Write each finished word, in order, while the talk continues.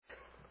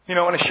I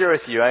want to share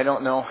with you, I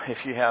don't know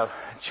if you have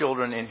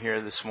children in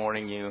here this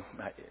morning.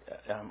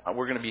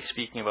 We're going to be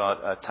speaking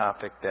about a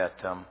topic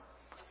that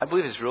I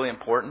believe is really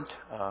important,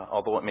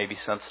 although it may be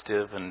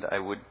sensitive, and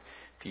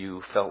if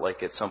you felt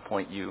like at some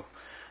point you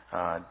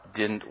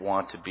didn't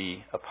want to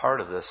be a part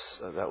of this,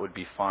 that would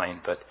be fine.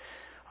 But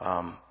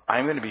I'm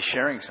going to be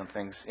sharing some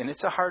things, and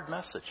it's a hard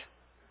message.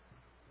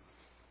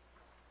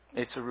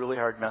 It's a really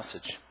hard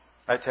message.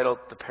 I titled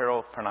The Peril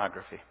of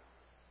Pornography.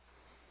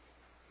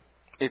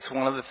 It's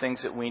one of the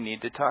things that we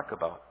need to talk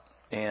about,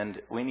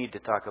 and we need to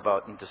talk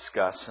about and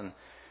discuss. And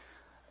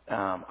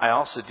I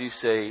also do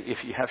say,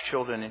 if you have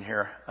children in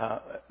here,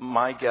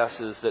 my guess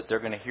is that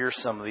they're going to hear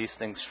some of these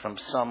things from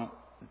some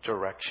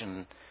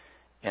direction,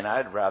 and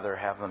I'd rather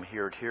have them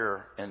hear it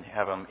here and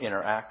have them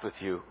interact with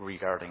you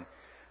regarding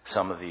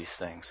some of these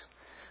things.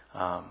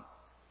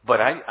 But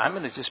I'm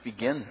going to just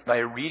begin by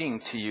reading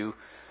to you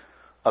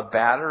a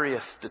battery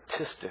of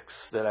statistics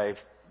that I've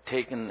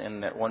taken,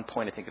 and at one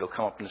point I think it'll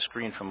come up on the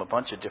screen, from a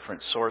bunch of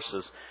different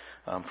sources,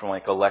 from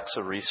like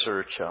Alexa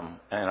Research,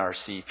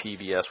 NRC,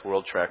 PBS,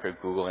 World Tracker,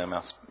 Google,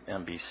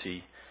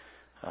 MSNBC,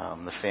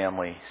 the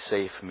Family,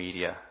 Safe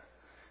Media,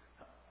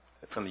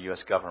 from the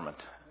U.S. government,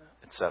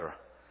 etc.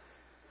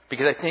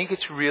 Because I think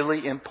it's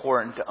really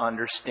important to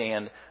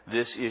understand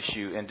this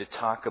issue and to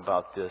talk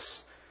about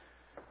this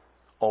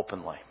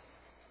openly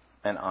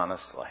and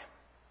honestly.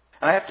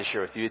 And I have to share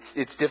with you,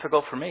 it's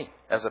difficult for me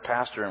as a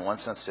pastor in one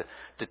sense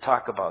to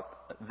talk about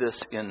this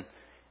in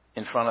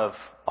front of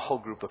a whole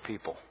group of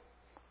people.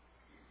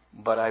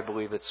 But I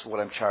believe it's what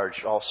I'm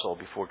charged also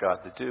before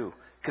God to do.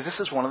 Because this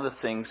is one of the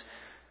things,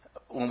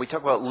 when we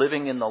talk about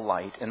living in the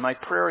light, and my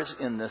prayer is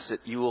in this,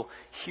 that you will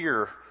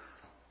hear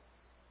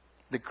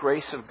the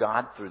grace of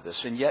God through this.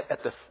 And yet,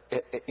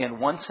 in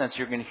one sense,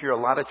 you're going to hear a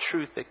lot of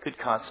truth that could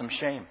cause some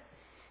shame.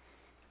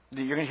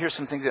 You're going to hear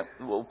some things that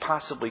will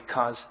possibly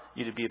cause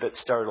you to be a bit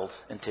startled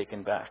and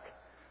taken back.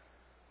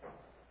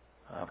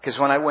 Because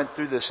when I went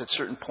through this at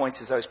certain points,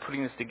 as I was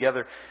putting this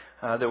together,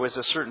 there was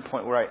a certain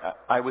point where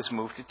I was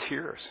moved to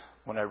tears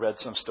when I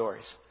read some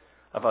stories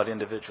about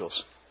individuals.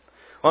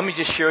 Let me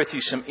just share with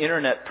you some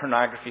internet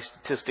pornography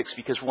statistics,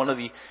 because one of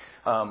the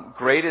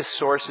greatest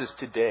sources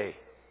today,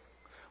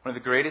 one of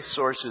the greatest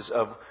sources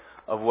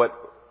of what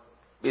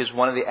is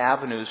one of the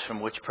avenues from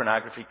which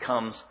pornography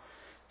comes,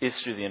 is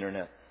through the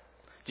internet.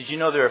 Did you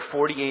know there are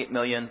 48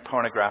 million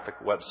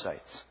pornographic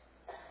websites?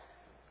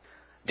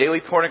 Daily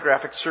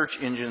pornographic search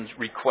engines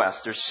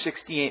requests, there's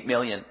 68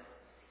 million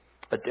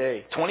a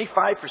day.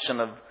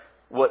 25% of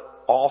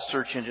what all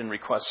search engine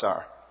requests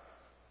are,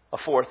 a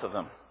fourth of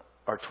them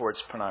are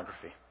towards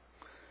pornography.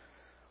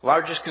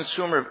 Largest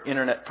consumer of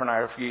internet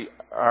pornography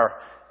are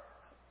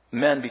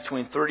men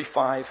between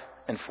 35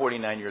 and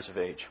 49 years of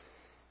age.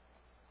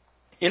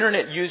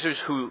 Internet users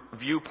who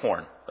view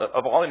porn,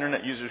 of all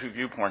internet users who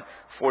view porn,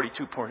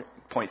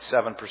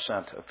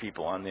 42.7% of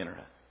people on the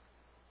internet.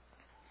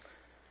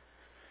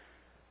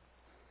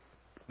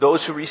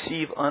 Those who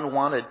receive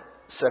unwanted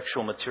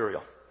sexual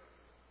material,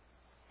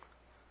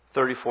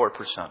 34%.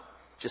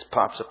 Just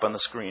pops up on the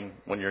screen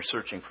when you're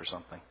searching for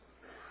something.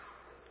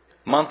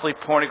 Monthly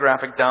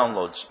pornographic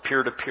downloads,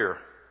 peer-to-peer,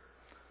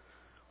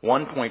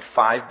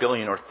 1.5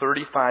 billion, or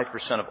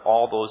 35% of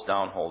all those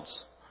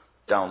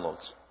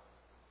downloads.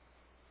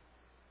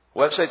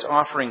 Websites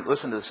offering,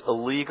 listen to this,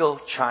 illegal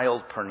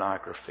child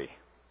pornography.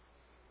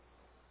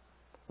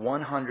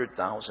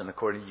 100,000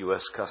 according to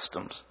U.S.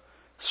 Customs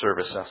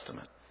Service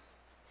estimate.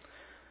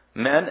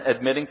 Men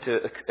admitting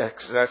to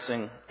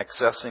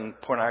accessing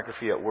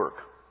pornography at work,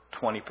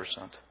 20%.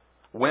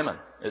 Women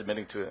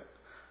admitting to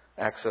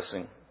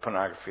accessing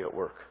pornography at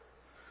work.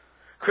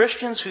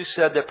 Christians who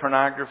said that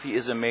pornography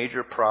is a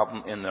major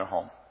problem in their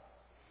home,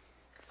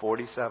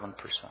 47%.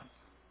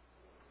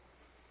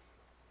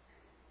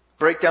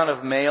 Breakdown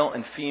of male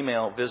and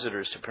female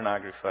visitors to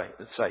pornography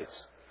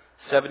sites.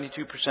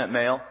 72%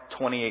 male,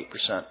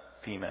 28%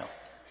 female.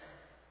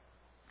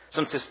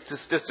 Some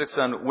statistics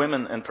on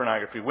women and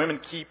pornography. Women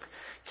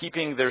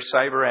keeping their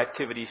cyber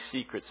activities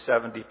secret,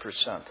 70%.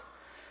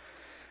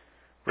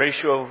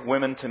 Ratio of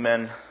women to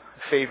men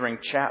favoring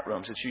chat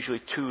rooms, it's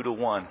usually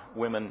 2-1.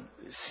 Women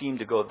seem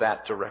to go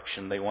that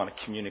direction. They want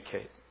to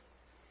communicate.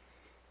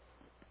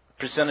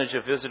 Percentage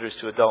of visitors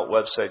to adult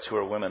websites who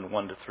are women,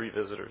 1 to 3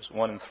 visitors,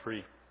 1 in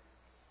 3.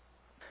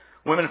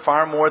 Women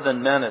far more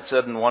than men, it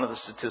said in one of the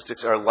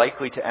statistics, are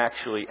likely to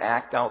actually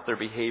act out their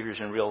behaviors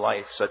in real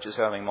life, such as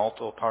having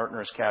multiple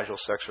partners, casual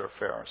sexual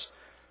affairs,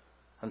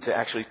 and to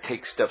actually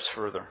take steps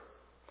further.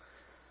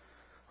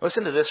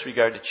 Listen to this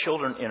regard to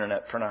children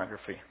internet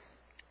pornography.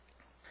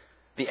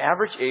 The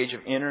average age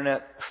of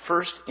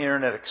first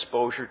internet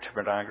exposure to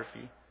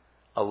pornography,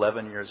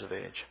 11 years of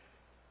age.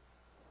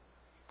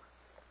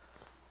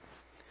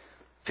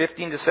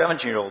 15 to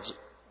 17-year-olds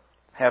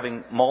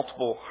having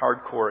multiple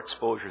hardcore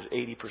exposures,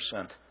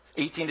 80%.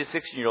 18 to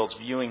 16-year-olds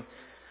viewing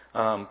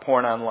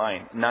porn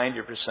online,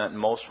 90%,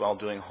 most while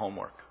doing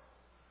homework.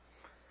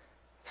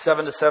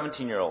 7 to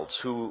 17-year-olds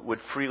who would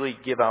freely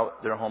give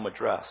out their home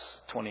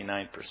address,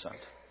 29%.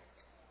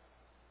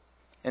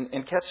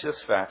 And catch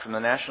this fact from the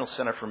National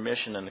Center for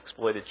Mission and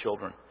Exploited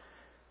Children.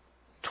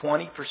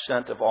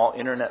 20% of all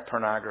internet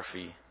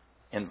pornography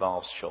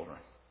involves children.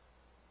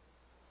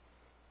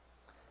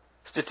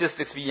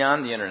 Statistics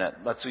beyond the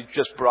internet. Let's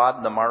just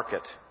broaden the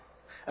market.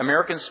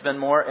 Americans spend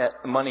more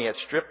money at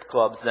strip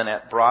clubs than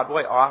at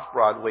Broadway,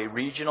 off-Broadway,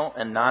 regional,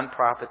 and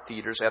nonprofit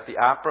theaters, at the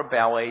opera,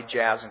 ballet,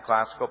 jazz, and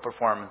classical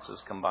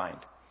performances combined.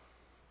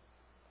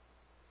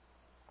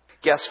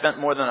 Guests spent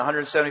more than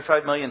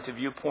 $175 million to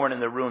view porn in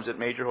their rooms at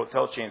major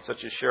hotel chains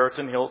such as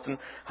Sheraton, Hilton,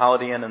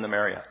 Holiday Inn, and the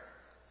Marriott.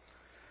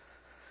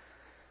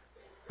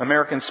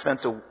 Americans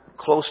spent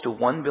close to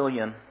 $1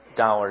 billion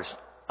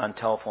on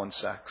telephone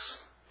sex.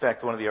 In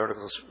fact, one of the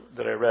articles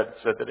that I read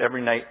said that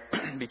every night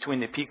between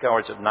the peak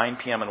hours of 9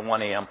 p.m. and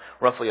 1 a.m.,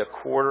 roughly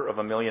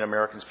 250,000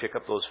 Americans pick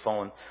up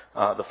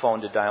the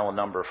phone to dial a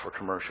number for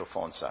commercial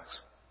phone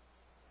sex.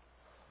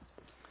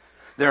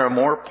 There are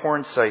more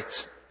porn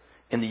sites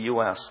in the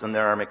U.S. than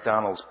there are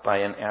McDonald's by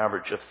an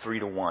average of 3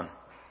 to 1.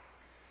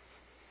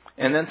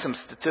 And then some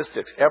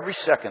statistics. Every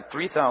second,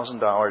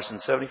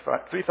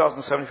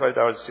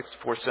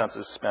 $3,075.64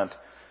 is spent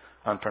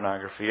on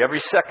pornography. Every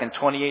second,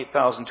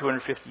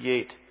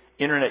 28,258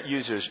 Internet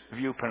users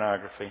view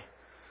pornography.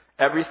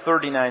 Every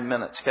 39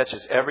 minutes,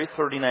 every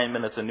 39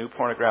 minutes a new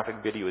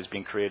pornographic video is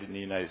being created in the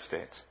United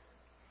States.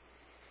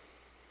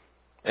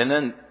 And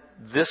then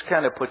this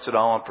kind of puts it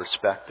all in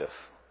perspective.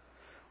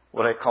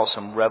 What I call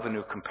some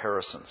revenue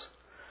comparisons.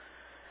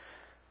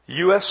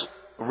 U.S.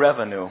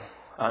 revenue,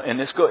 and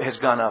this has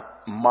gone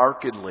up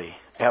markedly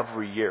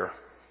every year.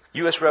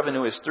 U.S.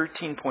 revenue is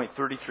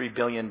 $13.33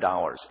 billion,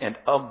 and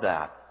of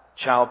that,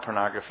 child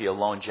pornography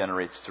alone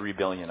generates $3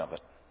 billion of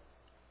it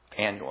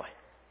annually.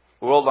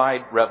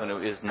 Worldwide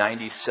revenue is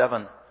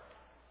 $97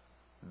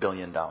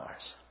 billion.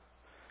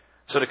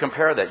 So to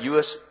compare that,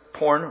 U.S.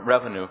 porn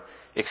revenue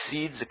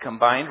exceeds the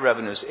combined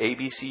revenues of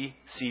ABC,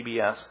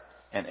 CBS,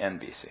 and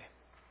NBC.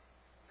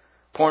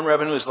 Porn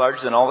revenue is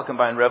larger than all the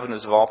combined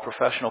revenues of all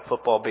professional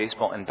football,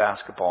 baseball, and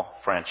basketball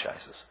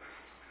franchises.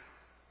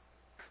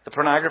 The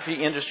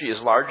pornography industry is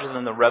larger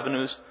than the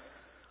revenues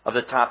of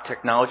the top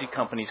technology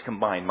companies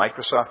combined: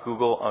 Microsoft,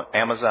 Google,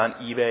 Amazon,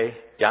 eBay,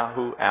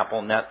 Yahoo,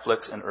 Apple,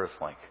 Netflix, and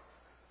Earthlink.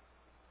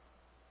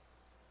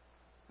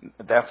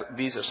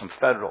 These are some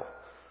federal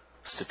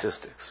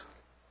statistics.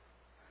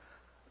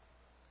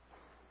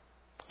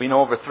 We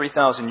know over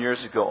 3,000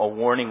 years ago a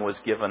warning was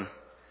given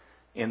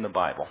in the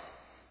Bible.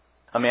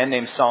 A man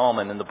named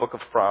Solomon in the book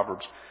of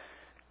Proverbs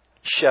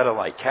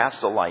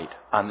cast a light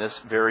on this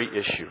very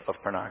issue of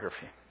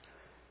pornography.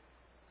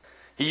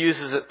 He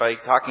uses it by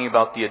talking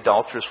about the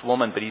adulterous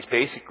woman, but he's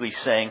basically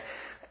saying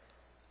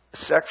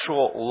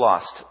sexual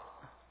lust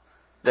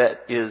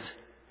that is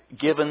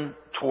given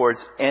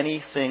towards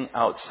anything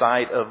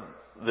outside of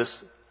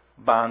this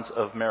bonds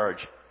of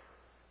marriage,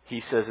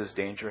 he says is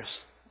dangerous.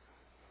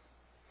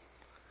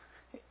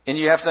 And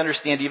you have to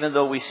understand, even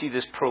though we see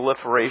this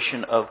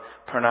proliferation of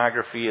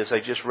pornography, as I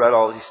just read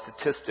all these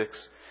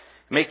statistics,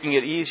 making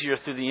it easier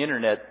through the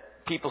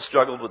internet, people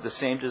struggled with the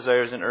same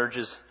desires and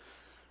urges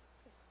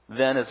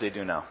then as they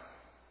do now.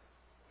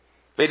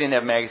 They didn't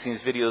have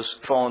magazines, videos,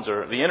 phones,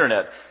 or the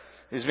internet.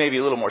 It was maybe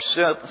a little more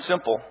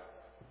simple.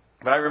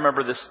 But I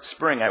remember this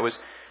spring, I was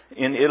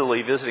in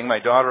Italy visiting my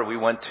daughter. We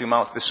went to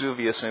Mount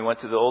Vesuvius, and we went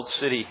to the old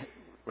city,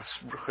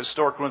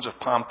 historic ruins of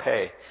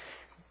Pompeii.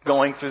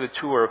 Going through the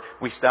tour,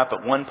 we stopped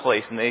at one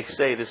place, and they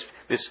say this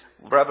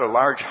rather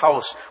large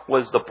house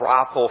was the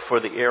brothel for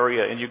the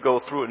area. And you go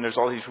through it, and there's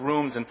all these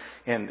rooms, and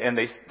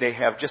they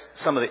have just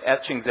some of the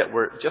etchings that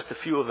were, just a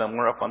few of them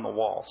were up on the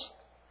walls.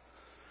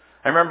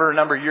 I remember a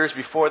number of years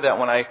before that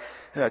when I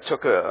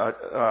took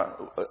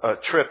a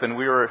trip, and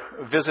we were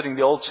visiting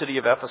the old city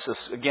of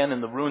Ephesus, again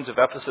in the ruins of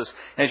Ephesus.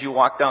 And as you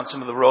walk down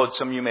some of the roads,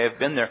 some of you may have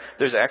been there,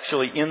 there's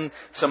actually in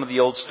some of the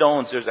old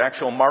stones, there's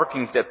actual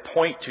markings that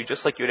point to,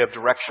 just like you'd have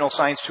directional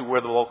signs, to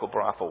where the local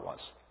brothel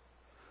was.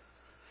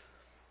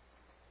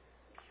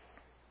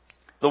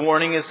 The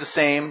warning is the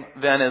same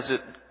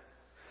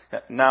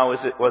now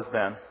as it was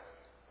then.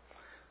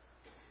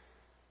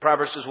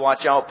 Proverbs says,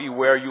 watch out,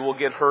 beware, you will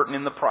get hurt, and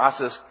in the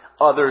process,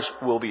 others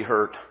will be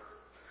hurt.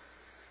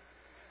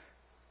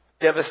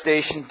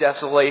 Devastation,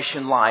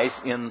 desolation lies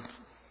in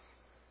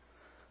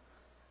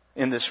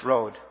this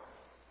road.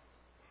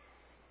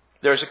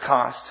 There's a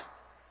cost.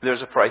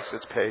 There's a price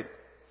that's paid.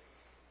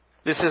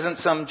 This isn't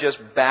some just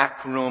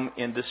backroom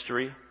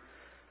industry,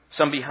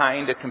 some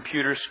behind a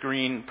computer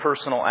screen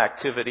personal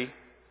activity,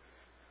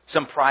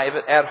 some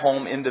private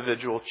at-home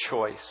individual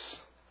choice.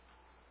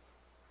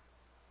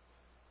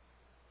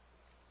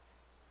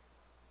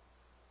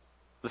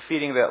 The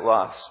feeding of that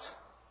lust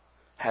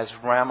has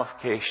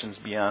ramifications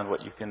beyond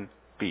what you can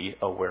be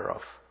aware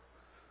of.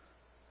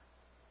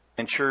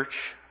 And church,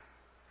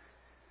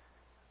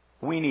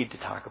 we need to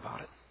talk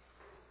about it.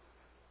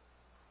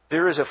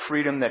 There is a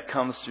freedom that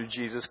comes through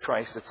Jesus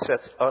Christ that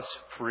sets us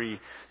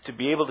free to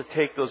be able to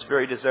take those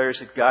very desires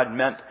that God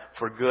meant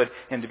for good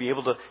and to be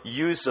able to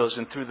use those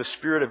and through the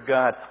Spirit of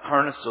God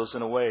harness those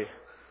in a way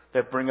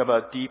that bring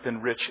about deep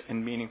and rich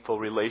and meaningful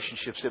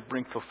relationships, that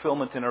bring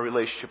fulfillment in our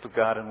relationship with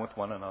God and with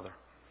one another.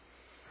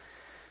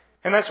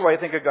 And that's why I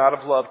think a God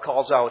of love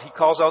calls out. He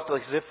calls out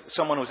as if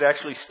someone was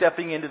actually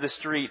stepping into the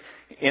street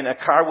and a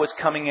car was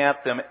coming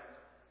at them.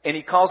 And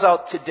He calls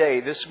out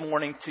today, this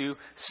morning, to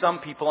some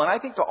people, and I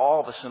think to all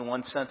of us in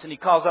one sense. And He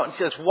calls out and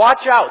says,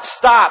 watch out,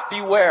 stop,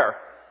 beware,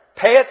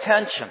 pay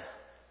attention,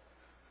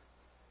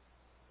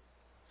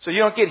 so you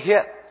don't get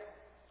hit.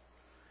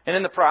 And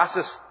in the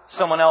process,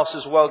 someone else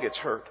as well gets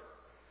hurt.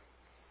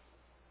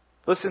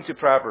 Listen to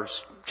Proverbs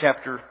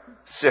chapter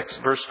 6,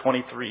 verse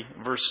 23.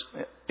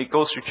 It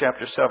goes through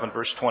chapter 7,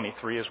 verse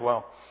 23 as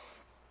well.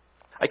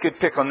 I could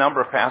pick a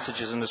number of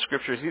passages in the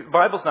Scriptures. The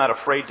Bible's not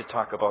afraid to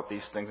talk about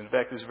these things. In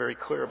fact, it's very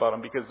clear about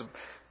them because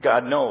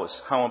God knows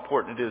how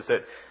important it is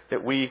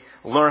that we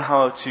learn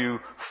how to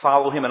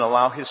follow Him and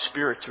allow His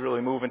Spirit to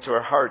really move into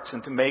our hearts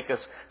and to make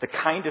us the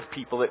kind of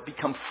people that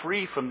become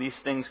free from these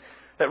things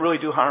that really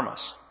do harm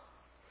us.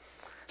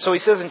 So He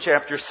says in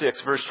chapter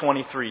 6, verse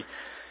 23,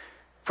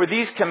 for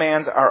these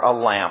commands are a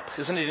lamp.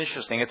 Isn't it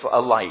interesting? It's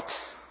a light.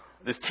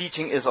 This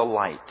teaching is a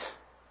light.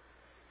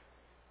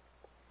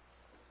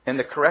 And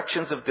the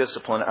corrections of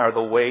discipline are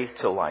the way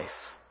to life,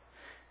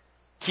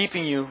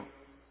 keeping you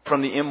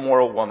from the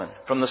immoral woman,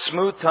 from the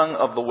smooth tongue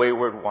of the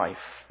wayward wife.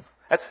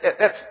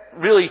 That's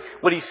really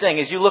what he's saying.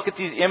 As you look at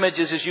these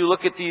images, as you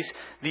look at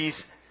these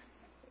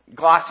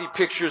glossy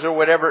pictures or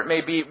whatever it may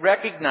be,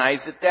 recognize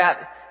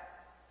that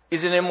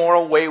is an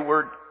immoral,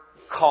 wayward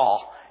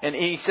call. And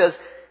he says,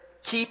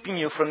 keeping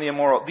you from the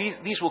immoral.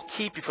 These will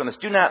keep you from this.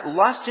 Do not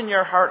lust in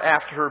your heart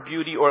after her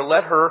beauty, or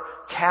let her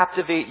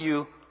captivate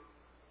you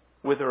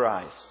with her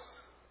eyes.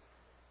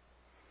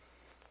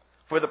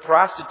 For the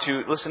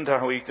prostitute, listen to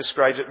how he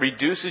describes it,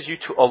 reduces you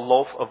to a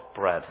loaf of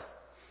bread.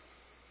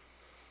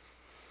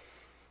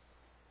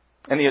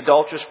 And the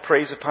adulteress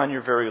preys upon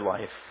your very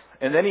life.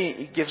 And then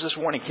he gives this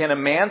warning. Can a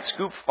man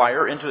scoop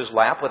fire into his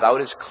lap without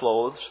his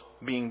clothes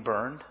being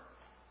burned?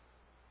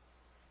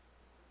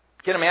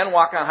 Can a man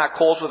walk on hot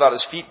coals without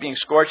his feet being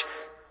scorched?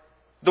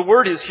 The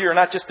word is here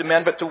not just to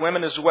men but to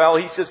women as well.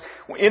 He says,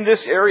 in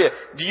this area,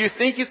 do you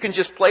think you can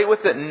just play with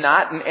it and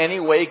not in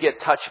any way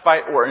get touched by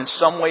it or in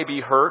some way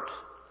be hurt?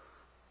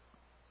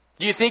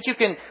 Do you think you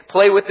can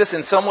play with this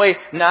in some way,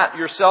 not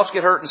yourselves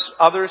get hurt and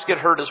others get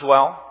hurt as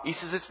well? He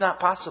says it's not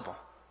possible.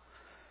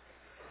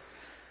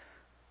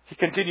 He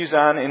continues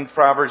on in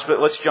Proverbs,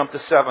 but let's jump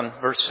to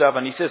verse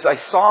 7. He says, I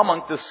saw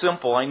among the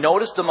simple, I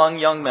noticed among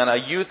young men a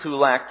youth who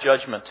lacked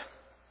judgment.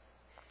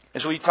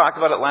 As we talked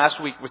about it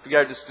last week with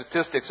regard to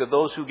statistics of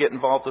those who get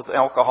involved with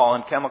alcohol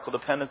and chemical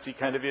dependency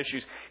kind of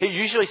issues, it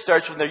usually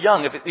starts when they're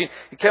young.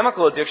 In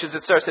chemical addictions,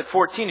 it starts at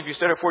 14. If you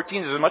start at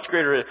 14, there's a much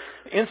greater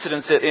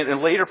incidence that in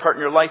a later part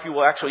in your life you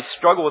will actually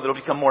struggle with it. It'll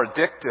become more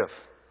addictive.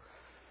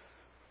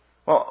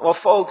 Well,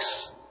 folks,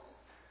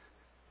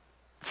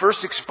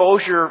 first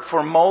exposure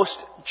for most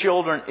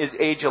children is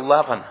age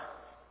 11.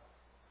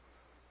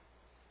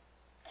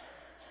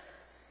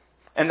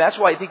 And that's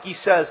why I think he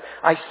says,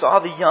 I saw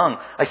the young,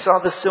 I saw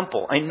the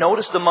simple. I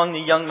noticed among the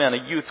young men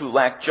a youth who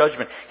lacked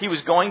judgment. He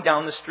was going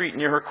down the street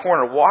near her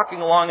corner,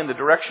 walking along in the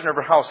direction of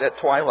her house at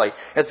twilight,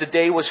 as the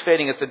day was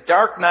fading, as the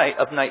dark night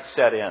of night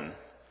set in.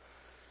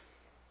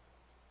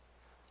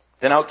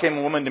 Then out came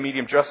a woman to meet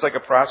him, dressed like a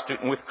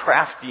prostitute and with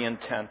crafty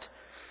intent.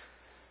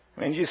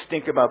 I mean, you just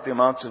think about the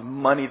amounts of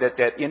money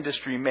that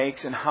industry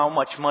makes and how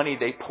much money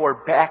they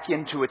pour back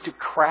into it to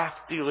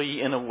craftily,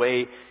 in a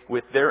way,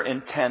 with their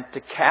intent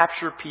to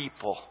capture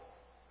people.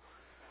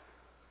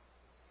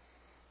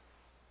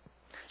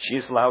 She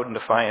is loud and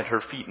defiant.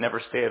 Her feet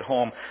never stay at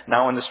home.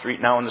 Now in the street,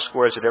 now in the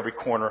squares, at every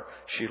corner,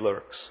 she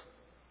lurks.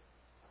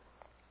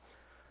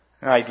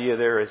 The idea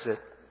there is that,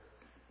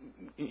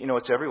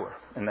 it's everywhere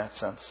in that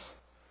sense,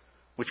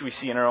 which we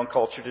see in our own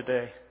culture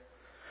today.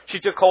 She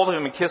took hold of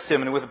him and kissed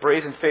him, and with a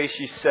brazen face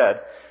she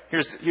said,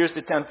 here's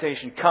the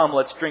temptation. Come,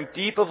 let's drink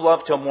deep of love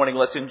till morning.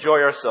 Let's enjoy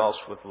ourselves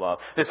with love.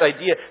 This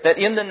idea that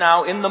in the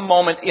now, in the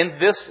moment, in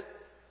this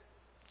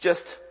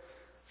just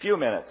few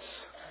minutes,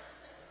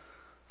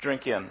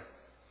 drink in,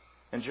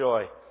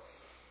 enjoy,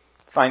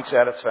 find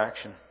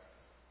satisfaction.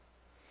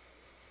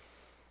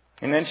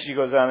 And then she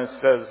goes on and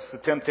says, the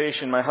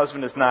temptation, my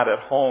husband is not at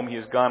home. He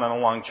has gone on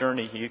a long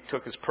journey. He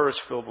took his purse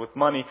filled with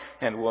money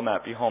and will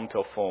not be home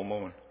till full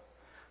moon.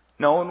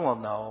 No one will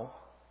know.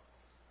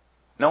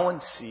 No one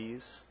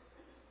sees.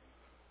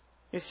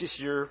 It's just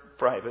your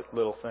private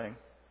little thing.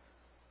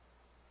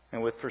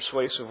 And with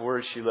persuasive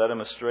words, she led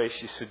him astray.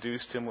 She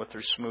seduced him with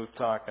her smooth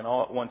talk. And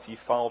all at once he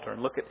followed her.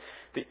 And look at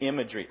the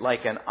imagery.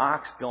 Like an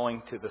ox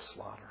going to the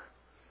slaughter.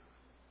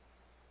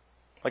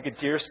 Like a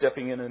deer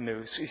stepping in a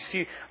noose. You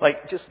see,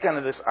 like just kind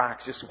of this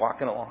ox just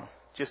walking along.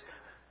 Just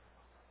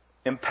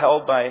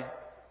impelled by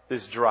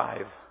this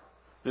drive.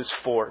 This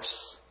force.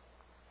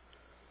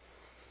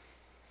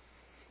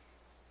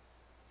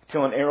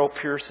 Till an arrow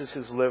pierces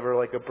his liver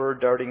like a bird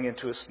darting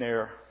into a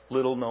snare,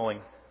 little knowing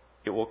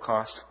it will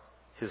cost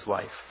his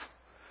life.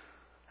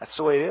 That's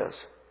the way it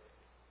is.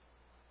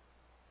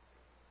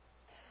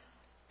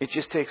 It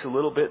just takes a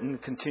little bit and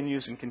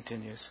continues and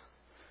continues.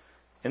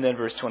 And then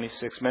verse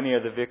 26, many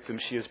are the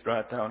victims she has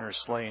brought down, her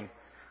slain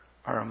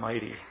are a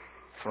mighty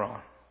throne.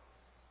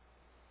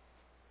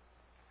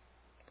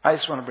 I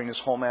just want to bring this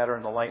whole matter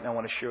in the light, and I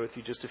want to share with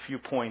you just a few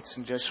points,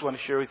 and just want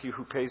to share with you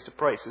who pays the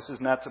price. This is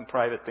not some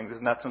private thing. This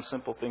is not some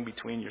simple thing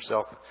between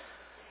yourself.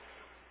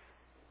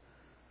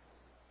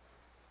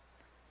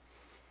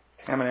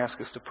 I'm going to ask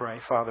us to pray.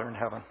 Father in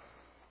heaven,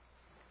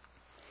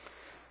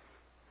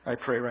 I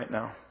pray right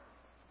now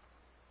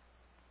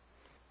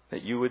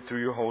that you would,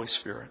 through your Holy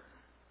Spirit,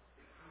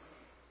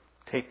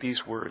 take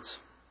these words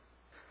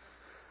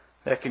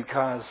that can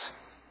cause,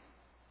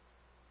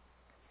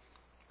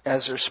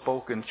 as they're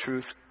spoken,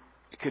 truth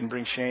can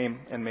bring shame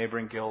and may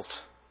bring guilt,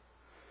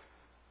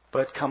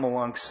 but come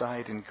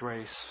alongside in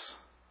grace.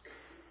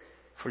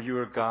 For you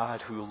are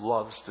God who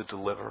loves to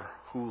deliver,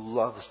 who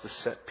loves to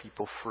set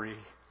people free,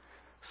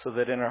 so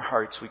that in our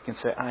hearts we can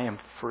say, I am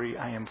free,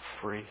 I am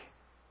free.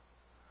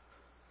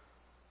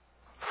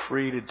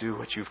 Free to do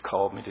what you've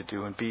called me to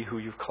do and be who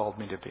you've called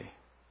me to be.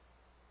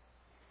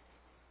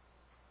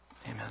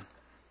 Amen.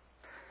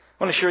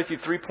 I want to share with you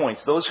 3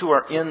 points. Those who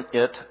are in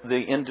it, the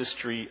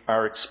industry,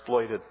 are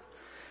exploited.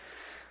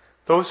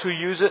 Those who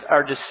use it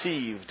are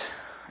deceived,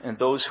 and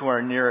those who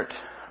are near it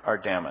are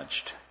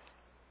damaged.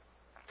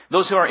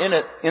 Those who are in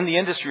it, in the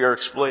industry, are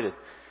exploited.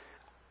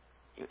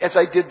 As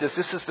I did this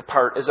is the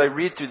part, as I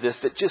read through this,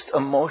 that just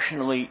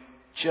emotionally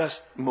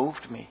just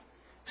moved me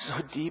so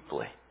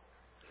deeply.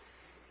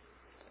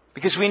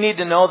 Because we need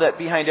to know that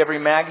behind every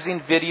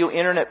magazine, video,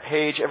 internet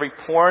page, every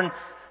porn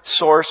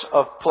source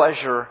of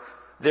pleasure,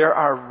 there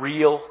are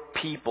real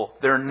people.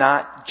 They're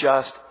not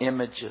just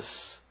images.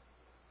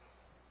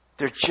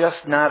 They're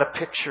just not a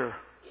picture.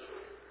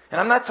 And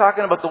I'm not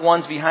talking about the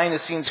ones behind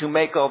the scenes who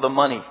make all the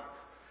money.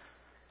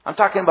 I'm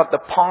talking about the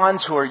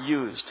pawns who are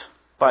used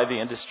by the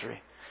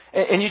industry.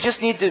 And you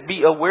just need to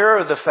be aware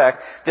of the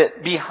fact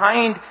that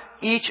behind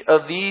each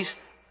of these,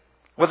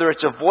 whether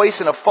it's a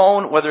voice in a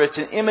phone, whether it's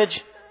an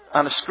image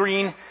on a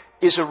screen,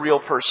 is a real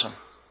person.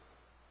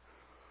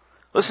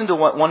 Listen to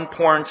what one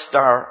porn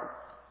star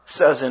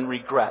says in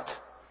Regret.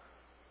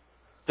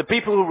 The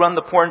people who run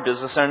the porn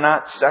business are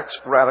not sex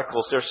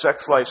radicals. Their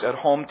sex lives at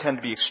home tend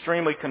to be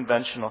extremely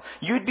conventional.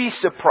 You'd be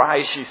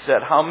surprised, she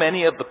said, how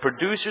many of the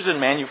producers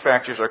and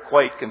manufacturers are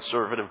quite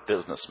conservative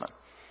businessmen.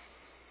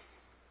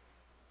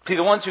 See,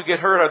 the ones who get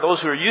hurt are those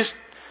who are used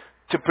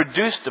to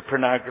produce the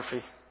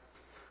pornography.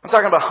 I'm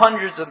talking about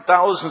hundreds and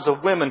thousands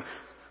of women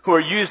who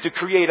are used to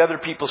create other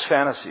people's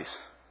fantasies.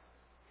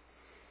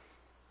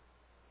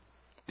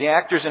 The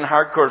actors in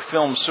hardcore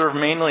films serve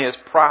mainly as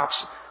props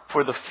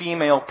for the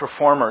female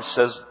performer,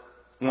 says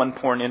one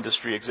porn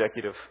industry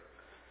executive.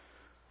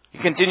 He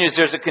continues,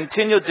 there's a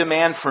continual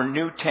demand for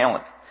new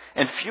talent,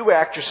 and few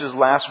actresses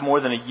last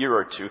more than a year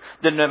or two.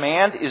 The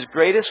demand is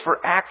greatest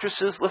for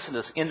actresses, listen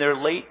to this, in their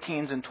late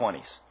teens and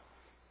 20s.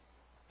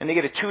 And they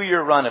get a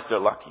 2-year run if they're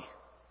lucky.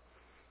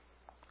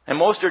 And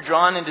most are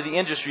drawn into the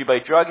industry by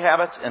drug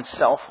habits and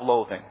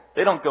self-loathing.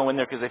 They don't go in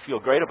there because they feel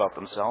great about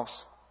themselves.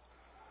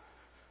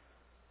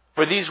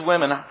 For these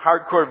women,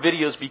 hardcore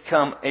videos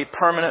become a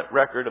permanent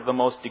record of the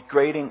most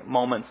degrading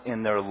moments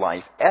in their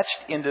life,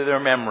 etched into their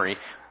memory,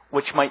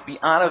 which might be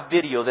on a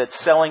video that's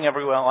selling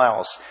everywhere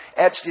else.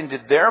 Etched into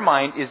their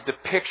mind is the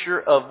picture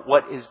of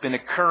what has been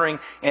occurring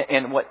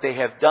and what they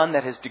have done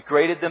that has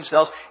degraded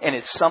themselves, and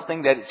it's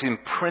something that is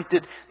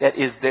imprinted, that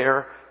is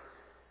there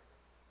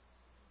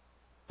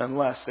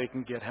unless they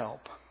can get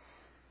help.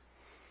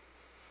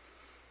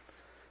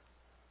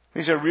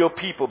 These are real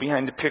people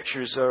behind the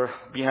pictures or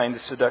behind the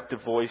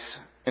seductive voice.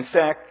 In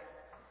fact,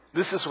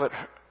 this is what,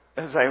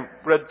 as I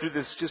read through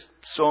this, just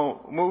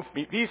so moved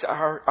me. These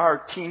are our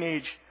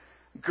teenage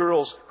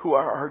girls who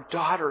are our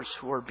daughters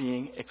who are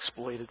being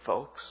exploited,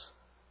 folks.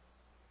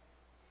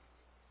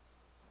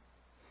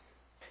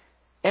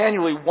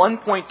 Annually,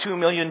 1.2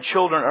 million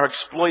children are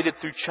exploited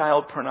through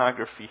child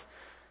pornography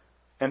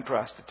and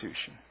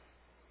prostitution.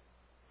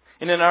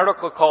 In an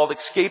article called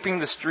Escaping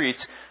the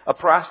Streets, a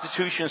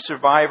prostitution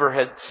survivor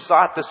had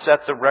sought to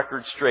set the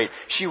record straight.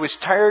 She was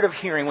tired of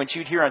hearing, when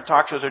she'd hear on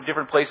talk shows or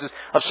different places,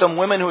 of some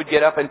women who would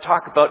get up and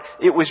talk about,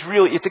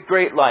 it's a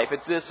great life,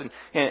 it's this,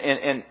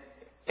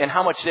 and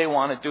how much they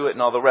want to do it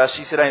and all the rest.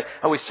 She said,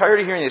 I was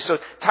tired of hearing this. So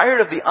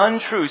tired of the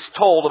untruths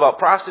told about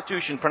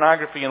prostitution,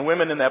 pornography, and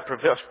women in that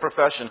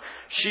profession.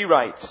 She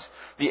writes,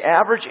 the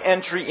average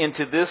entry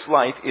into this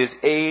life is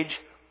age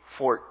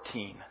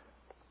 14.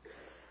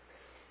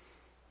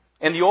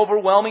 And the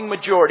overwhelming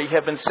majority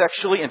have been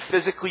sexually and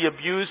physically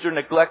abused or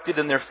neglected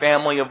in their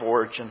family of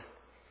origin.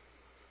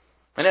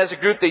 And as a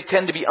group, they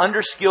tend to be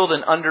underskilled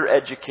and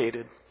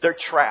undereducated. They're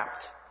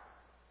trapped.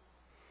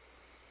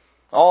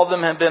 All of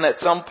them have been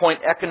at some point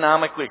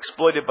economically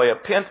exploited by a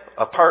pimp,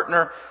 a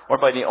partner, or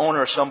by the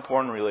owner of some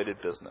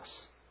porn-related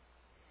business.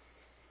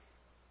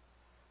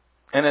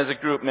 And as a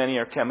group, many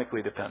are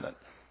chemically dependent.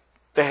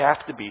 They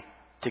have to be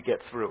to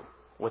get through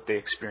what they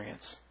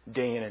experience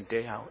day in and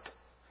day out.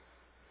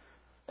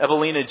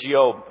 Evelina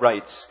Gio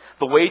writes,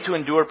 the way to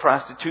endure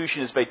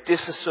prostitution is by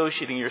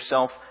disassociating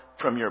yourself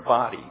from your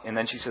body. And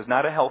then she says,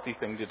 not a healthy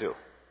thing to do.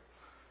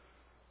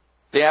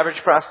 The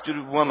average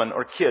prostituted woman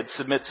or kid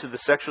submits to the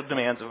sexual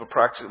demands of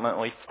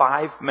approximately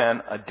 5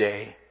 men a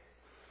day.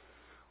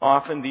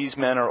 Often these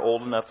men are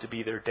old enough to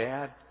be their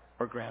dad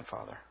or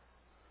grandfather.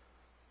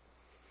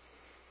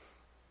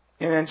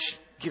 And then she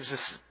gives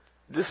us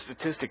this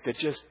statistic that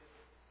just,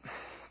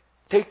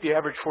 take the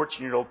average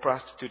 14-year-old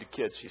prostituted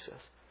kid, she says.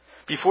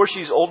 Before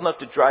she's old enough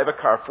to drive a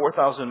car,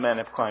 4,000 men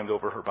have climbed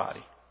over her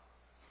body.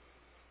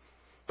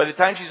 By the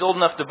time she's old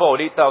enough to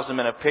vote, 8,000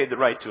 men have paid the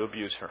right to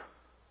abuse her.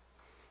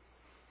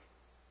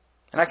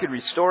 And I could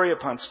read story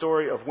upon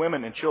story of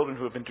women and children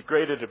who have been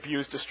degraded,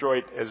 abused,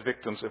 destroyed as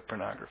victims of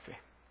pornography.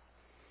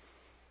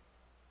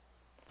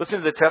 Listen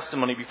to the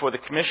testimony before the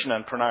Commission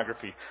on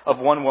Pornography of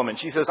one woman.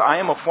 She says, I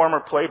am a former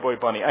Playboy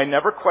bunny. I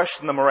never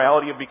questioned the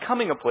morality of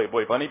becoming a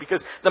Playboy bunny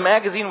because the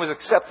magazine was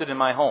accepted in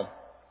my home.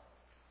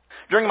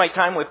 During my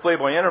time with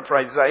Playboy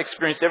Enterprises, I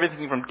experienced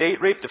everything from date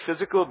rape to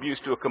physical abuse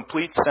to a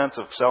complete sense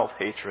of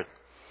self-hatred.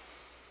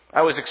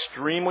 I was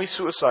extremely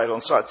suicidal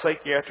and sought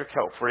psychiatric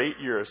help for 8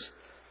 years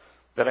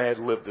that I had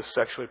lived this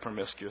sexually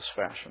promiscuous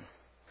fashion.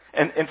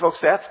 And folks,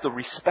 that's the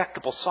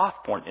respectable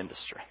soft porn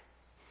industry.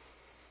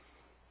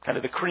 Kind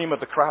of the cream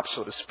of the crop,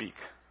 so to speak.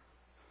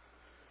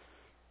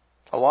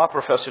 A law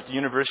professor at the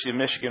University of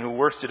Michigan who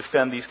works to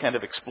defend these kind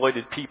of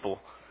exploited people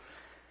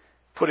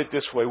put it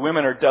this way: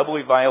 women are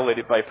doubly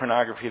violated by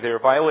pornography. They are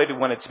violated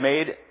when it's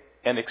made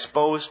and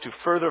exposed to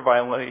further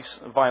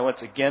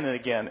violence again and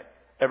again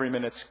every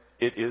minute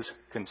it is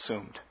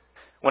consumed.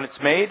 When it's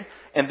made,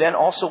 and then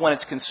also when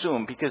it's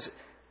consumed, because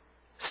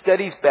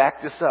studies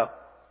back this up.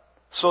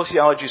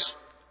 Sociologists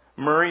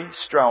Murray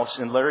Strauss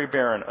and Larry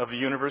Barron of the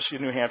University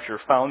of New Hampshire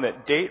found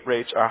that date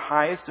rates are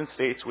highest in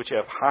states which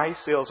have high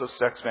sales of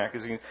sex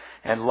magazines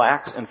and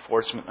lax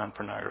enforcement on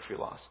pornography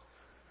laws.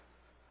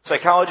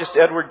 Psychologist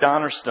Edward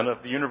Donnerston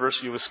of the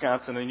University of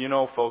Wisconsin, and you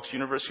know, folks,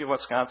 University of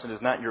Wisconsin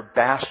is not your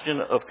bastion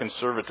of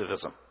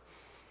conservatism.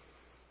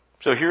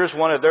 So here's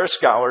one of their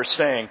scholars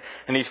saying,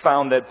 and he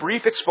found that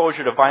brief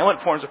exposure to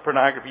violent forms of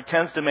pornography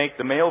tends to make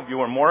the male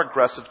viewer more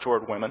aggressive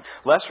toward women,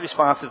 less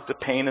responsive to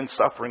pain and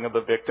suffering of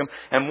the victim,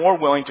 and more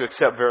willing to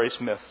accept various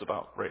myths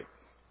about rape.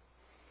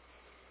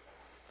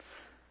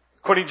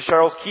 According to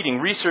Charles Keating,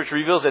 research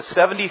reveals that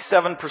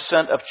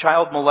 77% of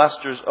child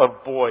molesters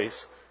of boys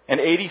and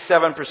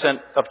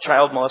 87% of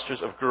child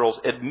molesters of girls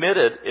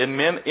admitted in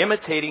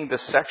imitating the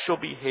sexual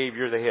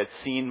behavior they had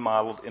seen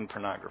modeled in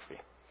pornography.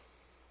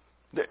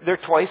 They're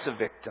twice a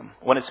victim.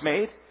 When it's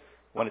made,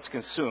 when it's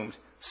consumed,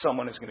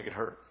 someone is going to get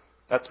hurt.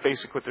 That's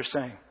basically what they're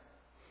saying.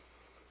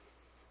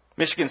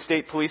 Michigan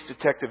State Police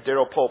Detective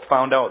Darrell Pope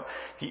found out,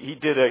 he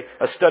did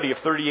a study of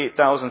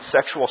 38,000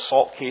 sexual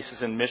assault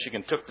cases in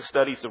Michigan, took the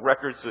studies, the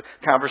records, the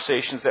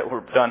conversations that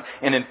were done,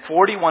 and in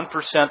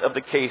 41% of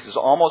the cases,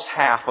 almost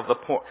half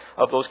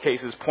of those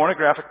cases,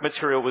 pornographic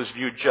material was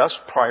viewed just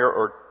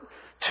prior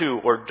to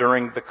or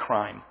during the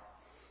crime.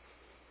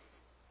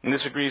 And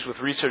this agrees with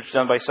research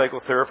done by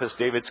psychotherapist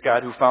David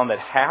Scott, who found that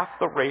half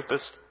the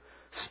rapists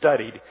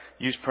studied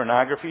used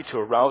pornography to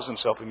arouse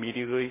himself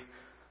immediately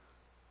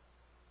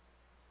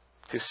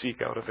to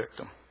seek out a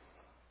victim.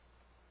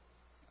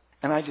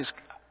 And I just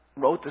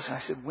wrote this and I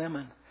said,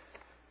 women,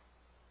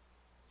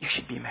 you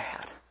should be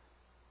mad.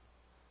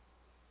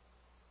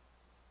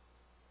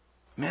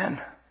 Men,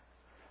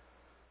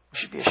 you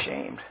should be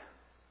ashamed.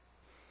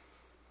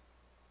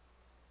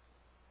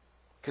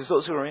 Because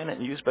those who are in it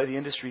and used by the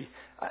industry,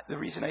 the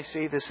reason I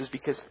say this is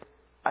because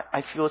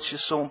I feel it's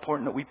just so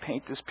important that we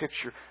paint this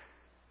picture.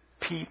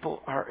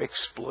 People are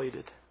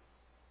exploited.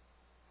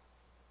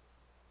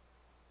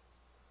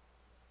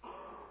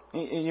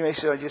 And you may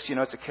say,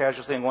 it's a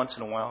casual thing once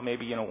in a while,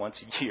 maybe,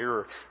 once a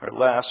year or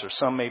less, or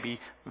some may be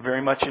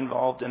very much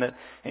involved in it.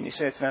 And you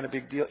say it's not a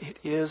big deal. It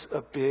is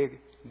a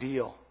big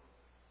deal.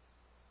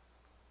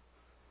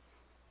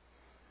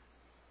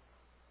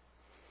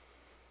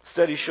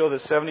 Studies show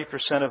that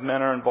 70% of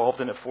men are involved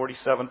in it.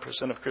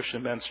 47% of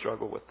Christian men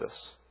struggle with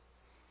this.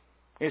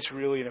 It's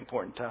really an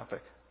important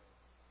topic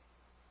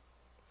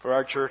for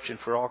our church and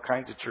for all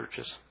kinds of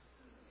churches.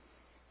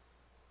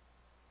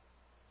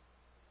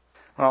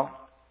 Well,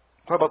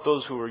 what about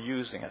those who are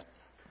using it?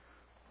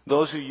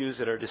 Those who use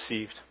it are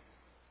deceived.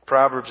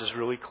 Proverbs is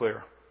really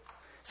clear.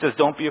 It says,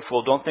 don't be a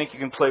fool. Don't think you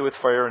can play with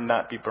fire and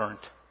not be burnt.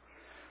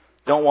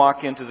 Don't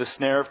walk into the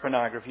snare of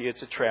pornography.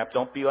 It's a trap.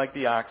 Don't be like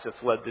the ox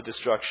that's led to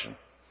destruction.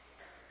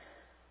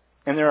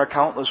 And there are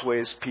countless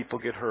ways people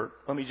get hurt.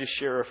 Let me just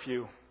share a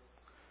few.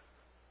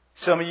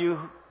 Some of you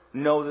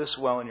know this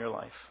well in your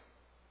life.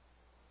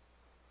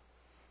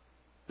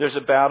 There's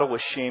a battle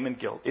with shame and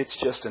guilt. It's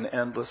just an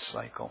endless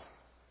cycle.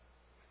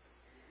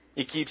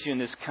 It keeps you in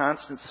this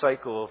constant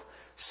cycle of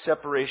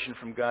separation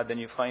from God. Then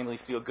you finally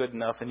feel good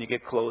enough and you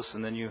get close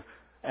and then you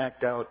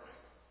act out.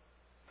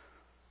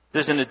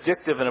 There's an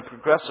addictive and a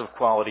progressive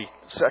quality,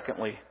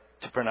 secondly,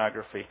 to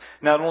pornography.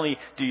 Not only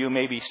do you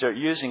maybe start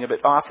using it,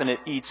 but often it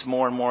eats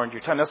more and more into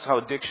your time. That's how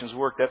addictions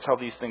work. That's how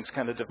these things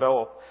kind of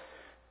develop.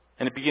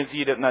 And it begins to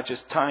eat up not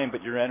just time,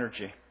 but your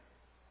energy.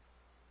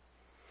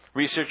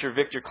 Researcher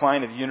Victor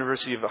Klein of the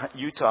University of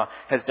Utah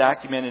has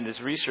documented in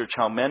his research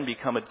how men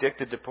become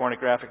addicted to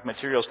pornographic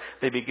materials.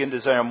 They begin to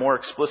desire more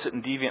explicit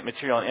and deviant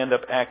material and end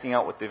up acting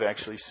out what they've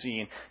actually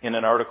seen, in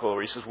an article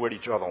where he says, where do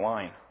you draw the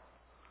line?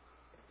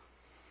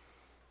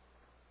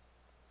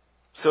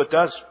 So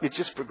it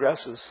just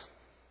progresses.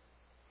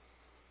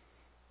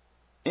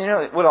 You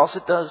know what else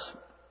it does?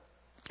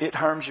 It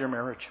harms your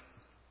marriage.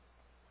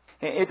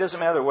 It doesn't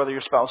matter whether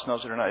your spouse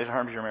knows it or not, it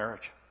harms your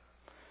marriage.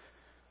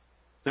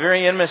 The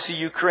very intimacy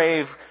you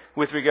crave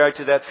with regard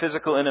to that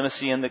physical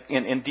intimacy and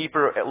in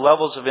deeper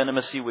levels of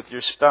intimacy with your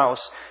spouse.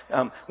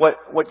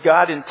 What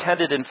God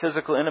intended in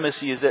physical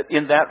intimacy is that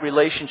in that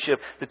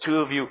relationship, the two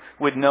of you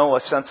would know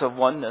a sense of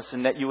oneness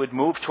and that you would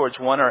move towards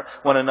one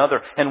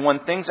another. And when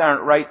things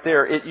aren't right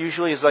there, it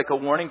usually is like a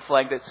warning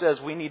flag that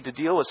says we need to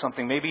deal with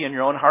something, maybe in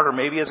your own heart or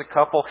maybe as a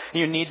couple,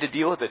 you need to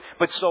deal with it.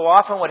 But so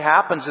often what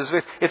happens is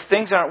if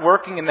things aren't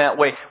working in that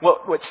way,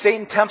 what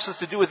Satan tempts us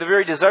to do with the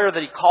very desire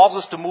that he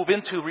calls us to move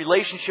into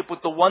relationship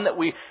with the one that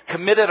we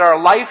committed our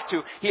life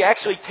to, he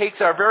actually takes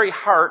our very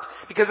heart,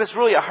 because it's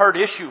really a heart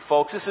issue,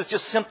 folks. This is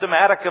just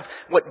symptomatic of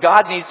what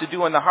God needs to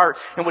do in the heart.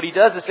 And what he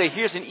does is say,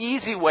 here's an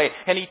easy way.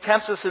 And he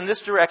tempts us in this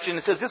direction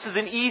and says, this is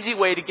an easy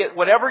way to get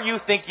whatever you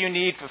think you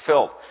need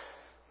fulfilled.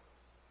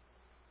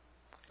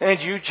 And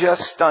you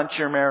just stunt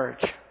your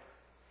marriage.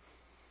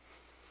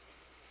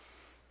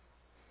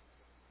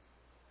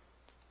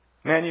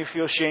 Men, you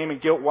feel shame and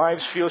guilt.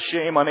 Wives feel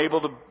shame, unable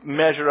to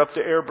measure up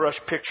to airbrush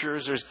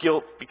pictures. There's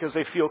guilt because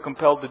they feel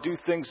compelled to do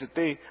things that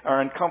they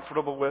are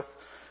uncomfortable with.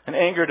 And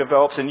anger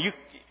develops, and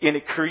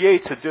it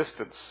creates a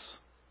distance.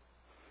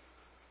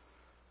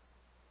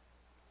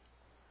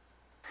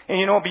 And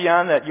you know,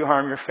 beyond that, you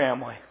harm your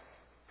family.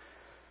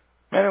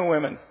 Men and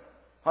women,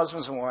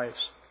 husbands and wives.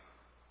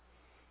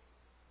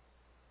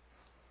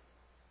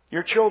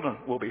 Your children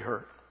will be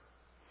hurt.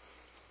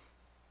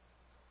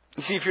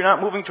 You see, if you're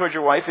not moving towards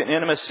your wife in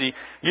intimacy,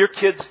 your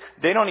kids,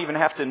 they don't even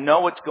have to know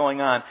what's going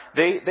on.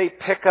 They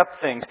pick up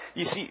things.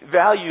 You see,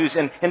 values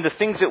and the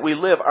things that we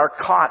live are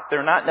caught.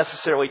 They're not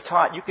necessarily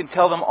taught. You can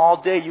tell them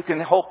all day. You can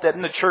hope that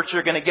in the church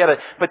they're going to get it,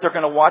 but they're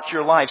going to watch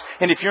your lives.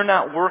 And if you're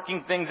not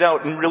working things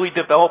out and really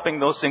developing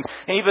those things,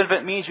 and even if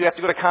it means you have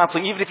to go to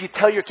counseling, even if you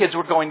tell your kids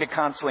we're going to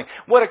counseling,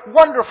 what a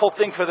wonderful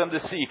thing for them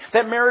to see.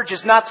 That marriage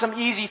is not some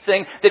easy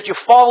thing that you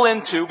fall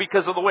into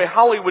because of the way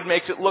Hollywood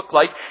makes it look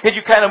like, and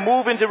you kind of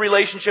move into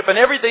relationship and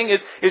everything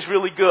is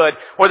really good,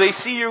 or they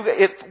see you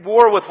at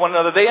war with one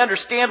another. They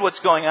understand what's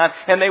going on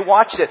and they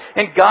watch it.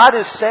 And God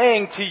is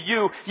saying to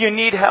you, you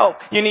need help.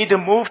 You need to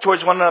move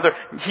towards one another.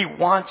 He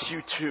wants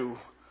you to.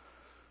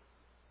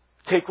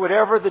 Take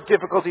whatever the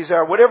difficulties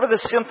are, whatever the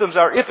symptoms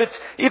are, if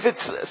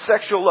it's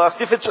sexual lust,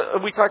 if it's,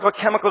 we talk about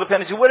chemical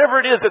dependency, whatever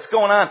it is that's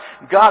going on,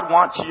 God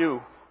wants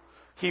you.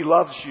 He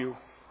loves you.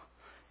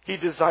 He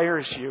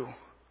desires you.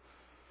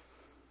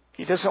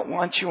 He doesn't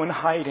want you in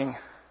hiding.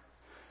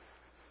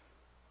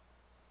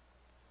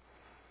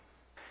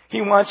 He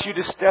wants you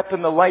to step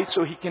in the light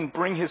so He can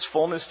bring His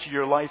fullness to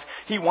your life.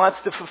 He wants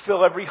to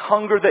fulfill every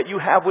hunger that you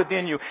have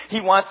within you. He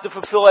wants to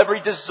fulfill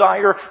every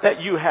desire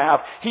that you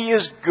have. He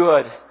is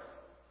good.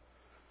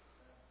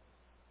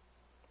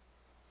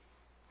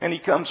 And He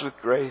comes with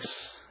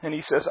grace. And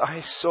He says,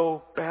 I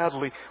so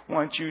badly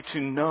want you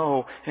to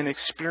know and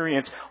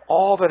experience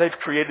all that I've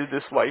created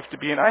this life to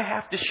be. And I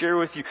have to share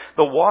with you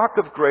the walk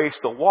of grace,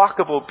 the walk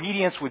of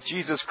obedience with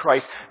Jesus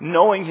Christ,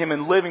 knowing Him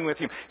and living with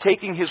Him,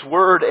 taking His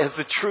word as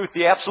the truth,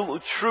 the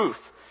absolute truth,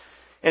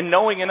 and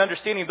knowing and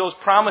understanding those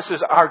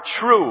promises are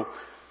true.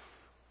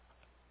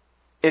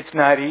 It's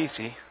not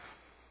easy.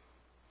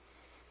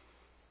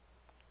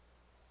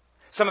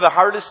 Some of the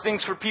hardest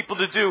things for people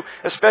to do,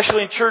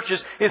 especially in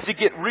churches, is to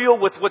get real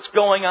with what's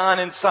going on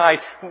inside,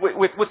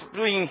 with what's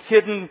being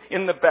hidden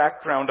in the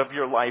background of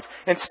your life,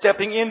 and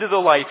stepping into the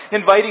light,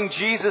 inviting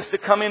Jesus to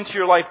come into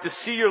your life, to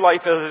see your life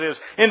as it is,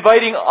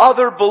 inviting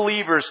other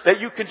believers that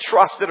you can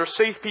trust, that are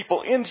safe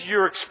people, into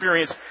your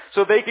experience,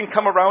 so they can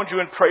come around you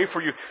and pray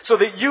for you, so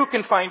that you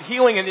can find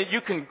healing and that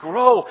you can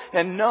grow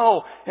and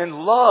know and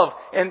love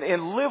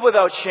and live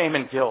without shame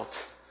and guilt.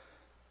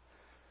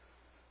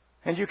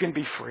 And you can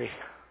be free.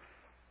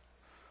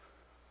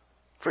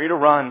 Free to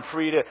run,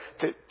 free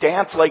to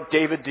dance like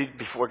David did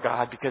before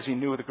God because he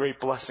knew the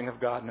great blessing of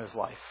God in his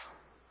life.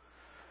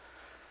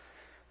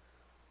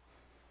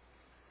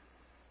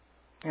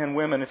 And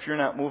women, if you're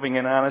not moving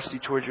in honesty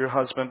towards your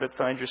husband but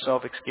find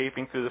yourself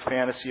escaping through the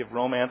fantasy of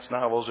romance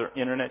novels or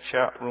internet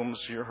chat rooms,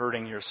 you're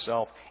hurting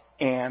yourself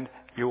and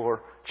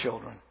your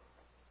children.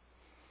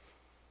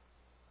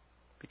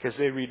 Because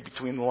they read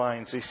between the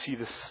lines. They see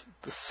the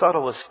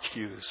subtlest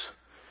cues.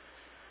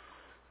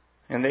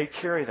 And they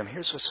carry them.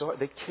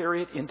 They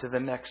carry it into the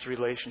next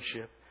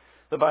relationship.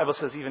 The Bible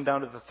says even down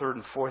to the third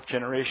and fourth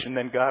generation,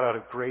 then God out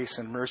of grace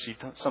and mercy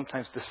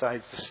sometimes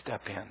decides to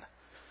step in.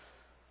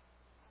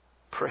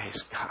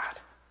 Praise God.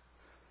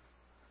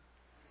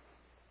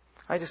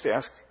 I just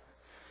ask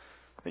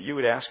that you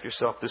would ask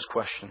yourself this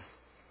question.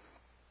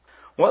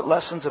 What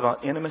lessons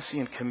about intimacy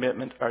and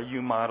commitment are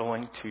you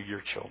modeling to your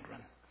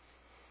children?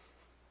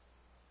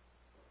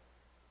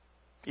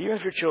 Even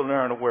if your children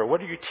aren't aware, what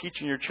are you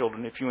teaching your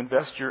children if you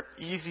invest your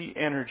easy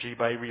energy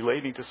by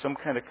relating to some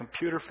kind of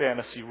computer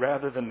fantasy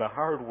rather than the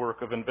hard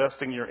work of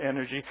investing your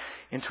energy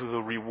into the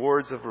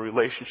rewards of a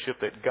relationship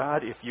that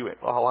God, if you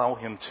allow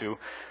Him to,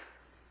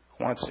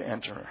 wants to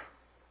enter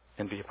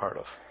and be a part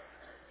of?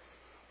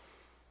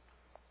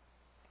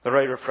 The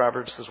writer of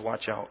Proverbs says,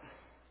 watch out.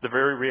 The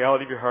very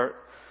reality of your heart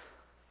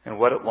and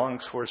what it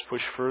longs for is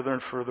pushed further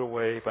and further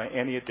away by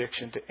any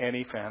addiction to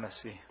any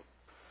fantasy.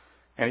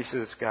 And he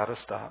says, it's got to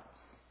stop.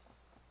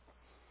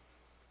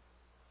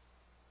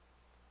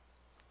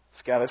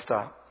 It's got to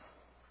stop.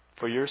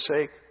 For your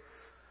sake,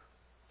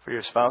 for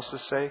your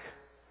spouse's sake,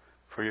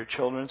 for your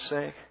children's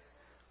sake,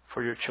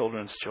 for your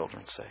children's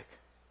children's sake.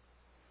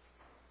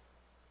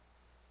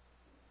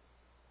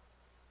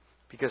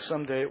 Because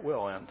someday it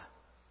will end.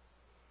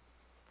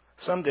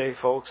 Someday,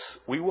 folks,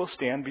 we will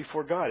stand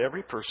before God.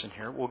 Every person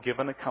here will give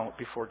an account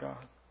before God.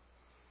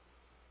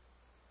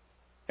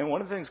 And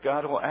one of the things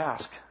God will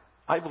ask,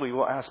 I believe,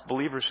 will ask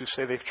believers who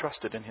say they've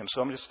trusted in Him.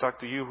 So I'm just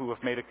talking to you who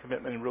have made a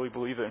commitment and really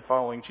believe in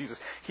following Jesus.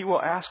 He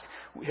will ask,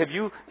 have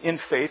you in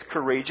faith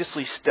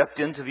courageously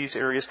stepped into these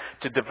areas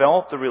to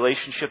develop the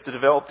relationship, to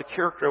develop the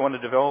character I want to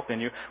develop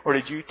in you? Or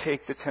did you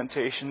take the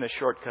temptation, the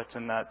shortcuts,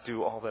 and not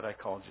do all that I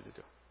called you to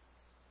do?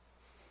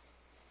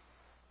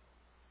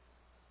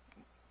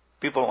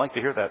 People don't like to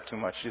hear that too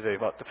much, do they,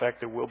 about the fact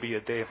there will be a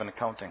day of an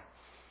accounting.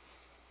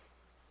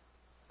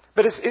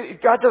 But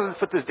God doesn't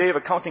put this day of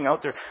accounting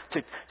out there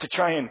to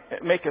try and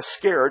make us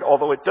scared,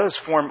 although it does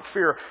form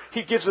fear.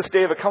 He gives us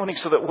day of accounting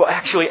so that we'll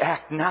actually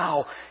act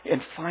now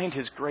and find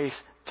His grace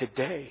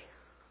today.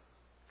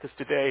 Because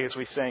today, as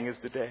we sang, is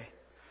the day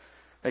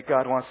that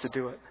God wants to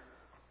do it.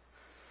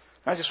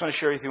 I just want to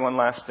share with you one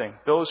last thing.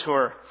 Those who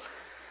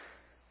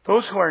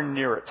are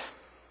near it.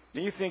 Do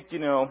you think,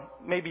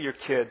 maybe your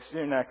kids,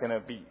 they're not going to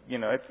be,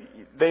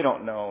 they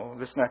don't know.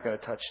 It's not going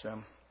to touch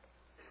them.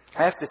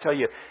 I have to tell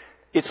you,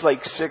 it's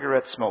like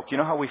cigarette smoke. You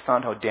know how we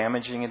found how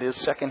damaging it is?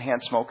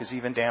 Secondhand smoke is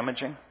even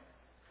damaging.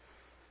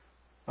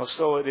 Well,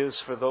 so it is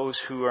for those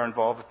who are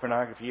involved with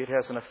pornography. It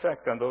has an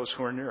effect on those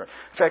who are near it.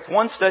 In fact,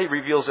 one study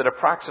reveals that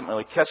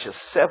approximately, catch this,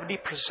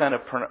 70%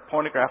 of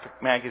pornographic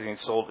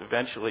magazines sold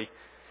eventually,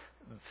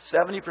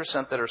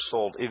 70% that are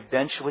sold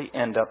eventually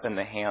end up in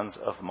the hands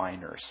of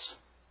minors.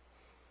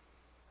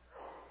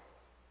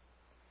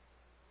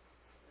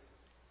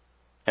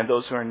 And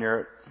those who are near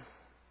it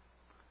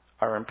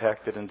are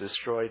impacted and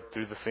destroyed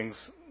through the things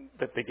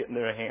that they get in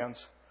their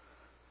hands.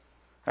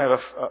 I have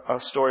a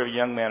story of a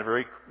young man, a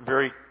very,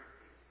 very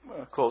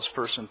close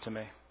person to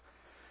me.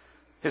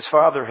 His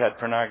father had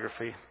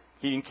pornography.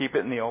 He didn't keep it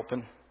in the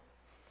open.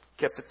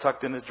 Kept it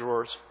tucked in the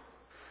drawers.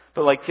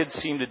 But like kids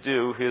seem to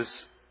do, his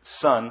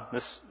son,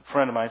 this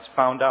friend of mine,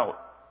 found out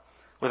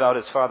without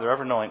his father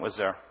ever knowing it was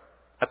there.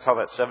 That's how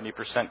that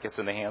 70% gets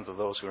in the hands of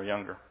those who are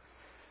younger.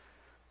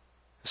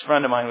 This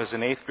friend of mine was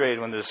in 8th grade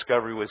when the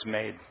discovery was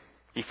made.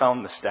 He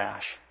found the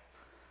stash.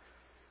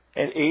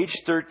 At age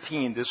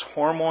 13, this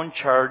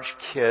hormone-charged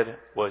kid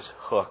was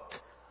hooked,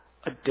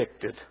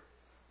 addicted.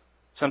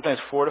 Sometimes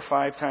 4 to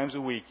 5 times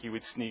a week, he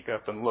would sneak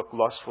up and look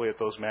lustfully at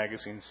those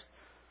magazines.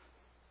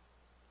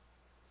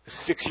 A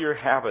 6-year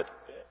habit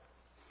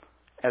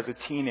as a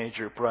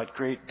teenager brought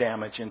great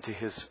damage into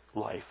his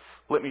life.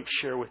 Let me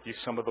share with you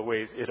some of the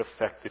ways it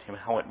affected him,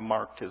 how it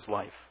marked his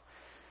life.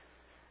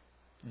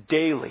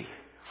 Daily,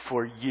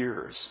 for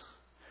years,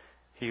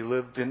 he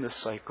lived in the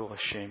cycle of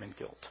shame and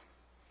guilt.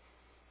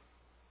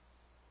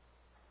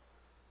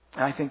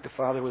 And I think the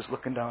father was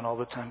looking down all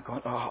the time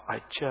going, I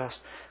just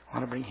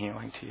want to bring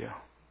healing to you.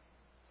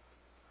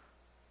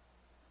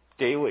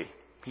 Daily,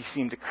 he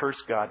seemed to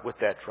curse God with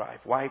that drive.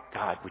 Why,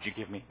 God, would you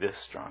give me this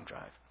strong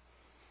drive?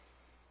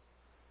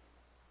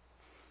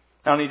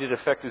 Not only did it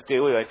affect his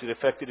daily life, it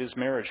affected his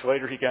marriage.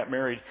 Later he got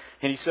married.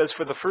 And he says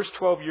for the first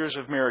 12 years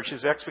of marriage,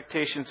 his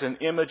expectations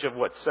and image of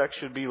what sex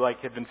should be like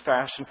had been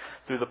fashioned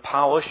through the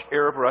polished,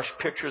 airbrushed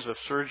pictures of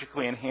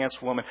surgically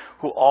enhanced women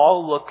who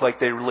all looked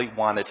like they really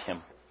wanted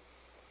him.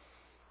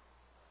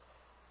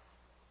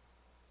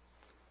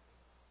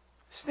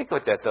 Just think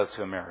what that does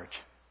to a marriage.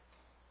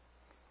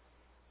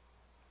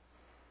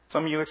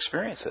 Some of you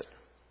experience it.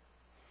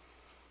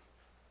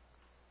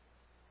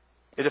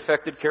 It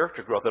affected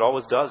character growth. It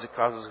always does. It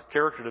causes a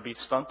character to be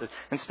stunted.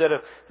 Instead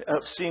of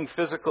seeing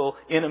physical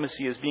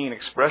intimacy as being an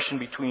expression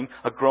between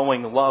a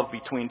growing love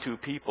between two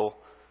people,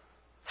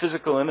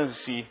 physical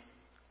intimacy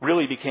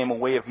really became a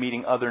way of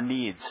meeting other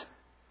needs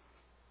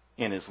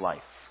in his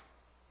life.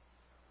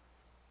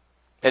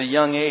 At a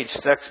young age,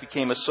 sex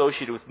became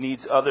associated with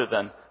needs other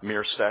than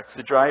mere sex.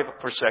 The drive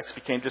for sex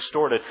became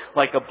distorted.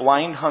 Like a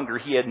blind hunger,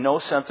 he had no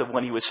sense of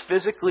when he was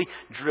physically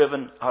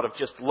driven out of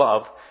just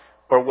love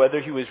or whether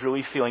he was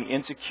really feeling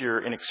insecure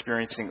and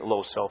experiencing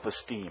low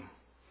self-esteem.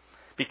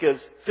 Because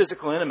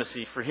physical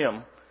intimacy for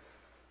him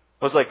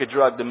was like a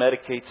drug to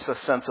medicate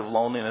a sense of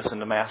loneliness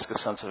and to mask a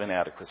sense of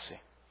inadequacy.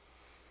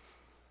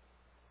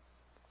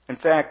 In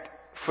fact,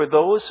 for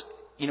those,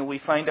 we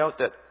find out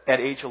that at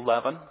age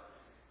 11,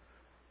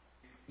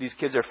 these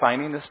kids are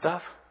finding this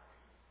stuff.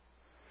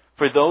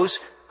 For those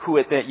who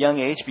at that young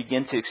age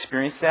begin to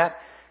experience that,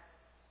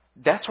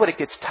 that's what it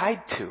gets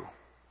tied to.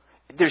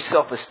 There's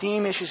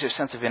self-esteem issues, there's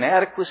sense of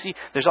inadequacy,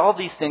 there's all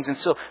these things. And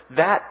so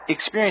that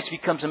experience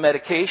becomes a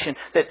medication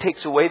that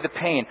takes away the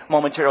pain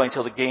momentarily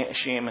until the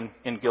shame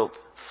and guilt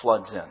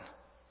floods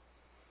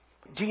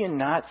in. Do you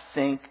not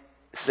think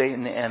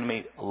Satan, the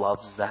enemy,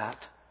 loves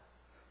that?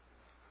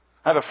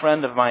 I have a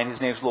friend of mine, his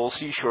name's Lowell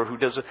Seashore, who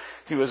does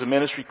a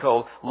ministry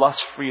called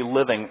Lust-Free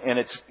Living, and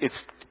it's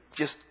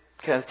just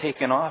kind of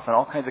taken off in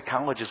all kinds of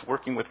colleges,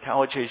 working with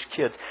college-age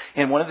kids.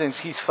 And one of the things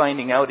he's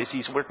finding out is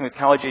he's working with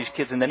college-age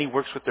kids, and then he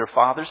works with their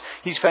fathers.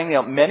 He's finding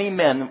out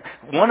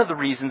one of the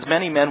reasons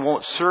many men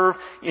won't serve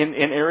in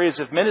areas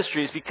of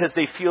ministry is because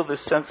they feel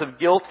this sense of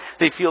guilt.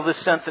 They feel this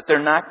sense that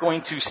they're not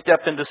going to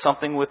step into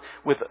something with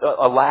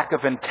a lack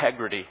of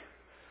integrity.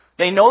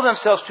 They know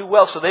themselves too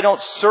well, so they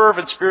don't serve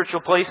in spiritual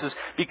places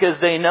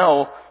because they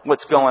know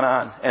what's going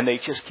on, and they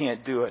just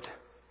can't do it.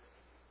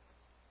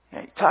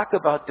 Talk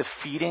about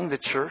defeating the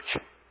church.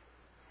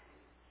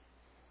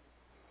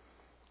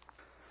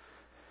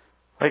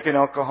 Like an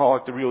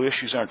alcoholic, the real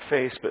issues aren't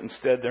faced, but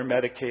instead they're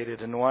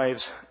medicated. And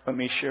wives, let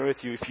me share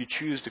with you, if you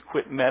choose to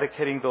quit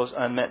medicating those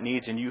unmet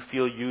needs and you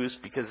feel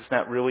used because it's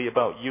not really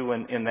about you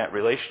in that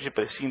relationship,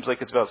 but it seems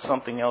like it's about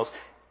something else,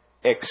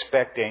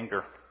 expect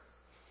anger.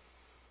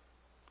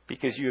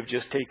 Because you have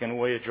just taken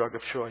away a drug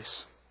of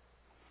choice.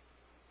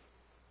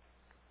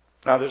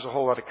 Now, there's a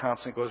whole lot of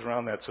counseling that goes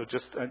around that, so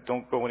just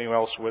don't go anywhere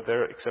else with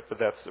there, except that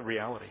that's the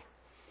reality.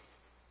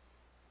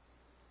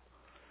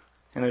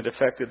 And it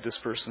affected this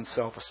person's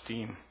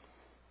self-esteem.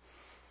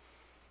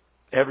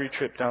 Every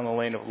trip down the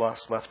lane of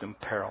lust left him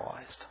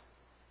paralyzed.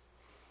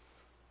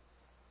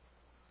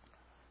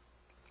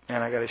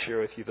 And I got to share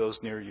with you, those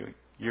near you,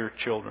 your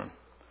children,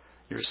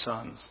 your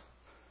sons,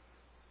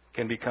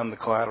 can become the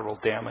collateral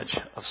damage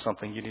of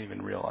something you didn't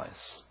even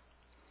realize.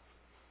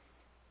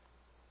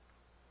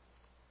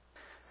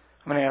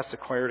 I'm going to ask the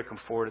choir to come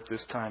forward at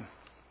this time.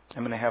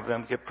 I'm going to have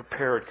them get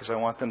prepared because I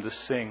want them to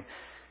sing.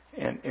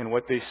 And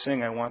what they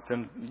sing, I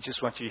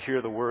just want you to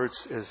hear the words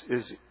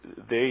as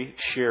they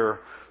share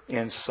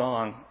in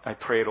song. I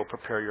pray it'll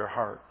prepare your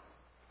heart.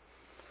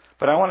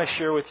 But I want to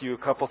share with you a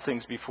couple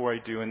things before I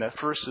do. And that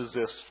first is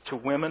this, to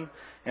women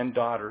and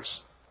daughters.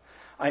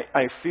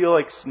 I feel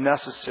like it's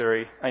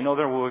necessary. I know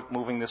they're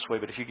moving this way,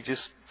 but if you could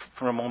just,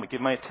 for a moment,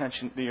 give your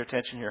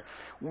attention here.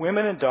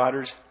 Women and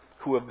daughters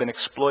who have been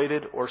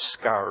exploited or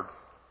scarred.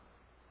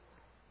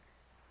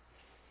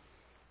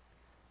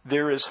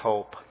 There is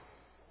hope.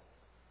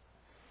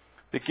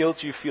 The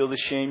guilt you feel, the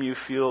shame you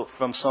feel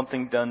from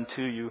something done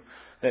to you,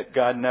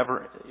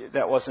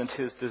 that wasn't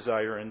His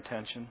desire or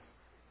intention.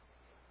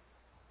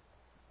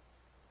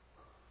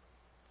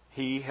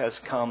 He has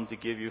come to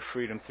give you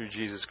freedom through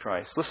Jesus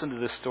Christ. Listen to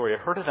this story. I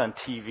heard it on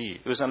TV.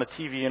 It was on a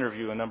TV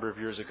interview a number of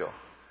years ago.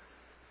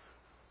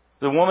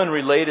 The woman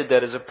related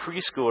that as a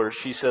preschooler,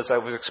 she says, I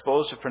was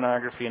exposed to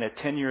pornography, and at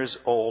 10 years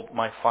old,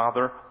 my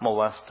father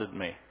molested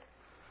me.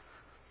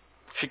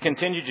 She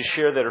continued to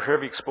share that her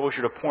heavy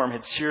exposure to porn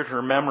had seared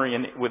her memory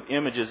with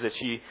images that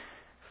she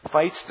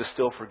fights to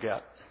still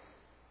forget.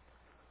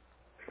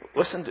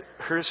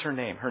 Here's her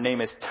name. Her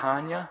name is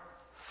Tanya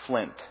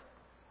Flint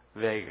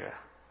Vega,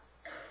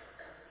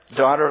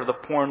 daughter of the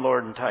porn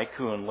lord and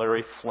tycoon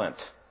Larry Flint,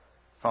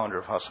 founder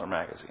of Hustler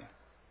magazine.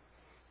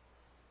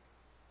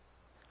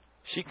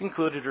 She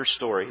concluded her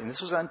story, and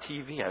this was on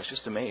TV, I was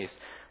just amazed,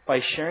 by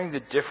sharing the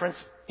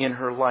difference in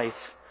her life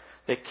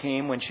that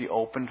came when she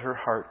opened her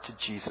heart to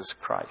Jesus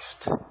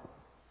Christ.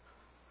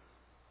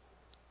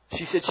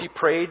 She said she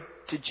prayed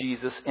to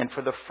Jesus and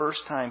for the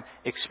first time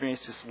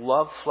experienced this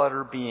love flood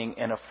her being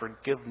and a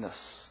forgiveness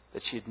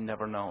that she had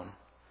never known.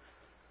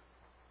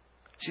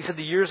 She said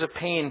the years of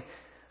pain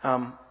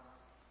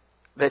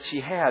that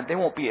she had, they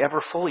won't be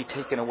ever fully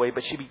taken away.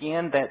 But she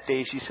began that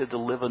day, she said, to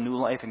live a new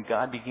life, and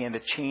God began to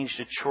change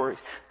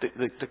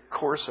the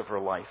course of her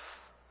life.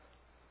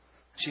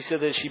 She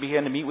said that as she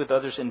began to meet with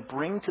others and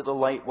bring to the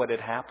light what had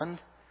happened,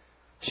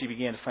 she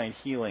began to find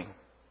healing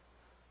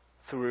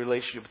through a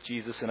relationship with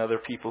Jesus and other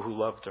people who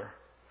loved her.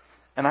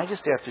 And I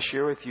just have to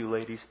share with you,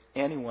 ladies,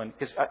 anyone,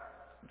 because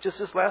just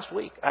this last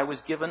week, I was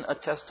given a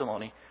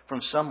testimony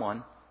from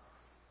someone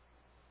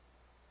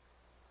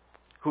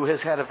who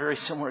has had a very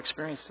similar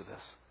experience to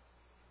this.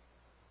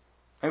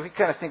 And we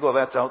kind of think, well,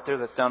 that's out there,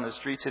 that's down the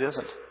streets. It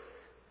isn't.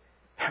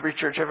 Every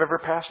church I've ever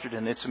pastored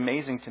in, it's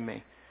amazing to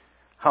me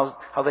how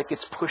that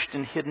gets pushed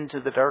and hidden to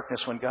the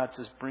darkness when God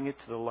says, bring it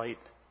to the light.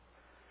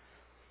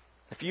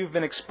 If you've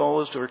been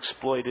exposed or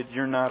exploited,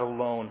 you're not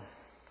alone.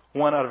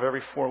 1 out of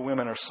every 4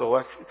 women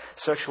are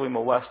sexually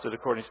molested,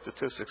 according to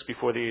statistics,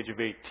 before the age of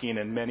 18,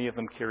 and many of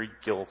them carry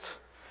guilt.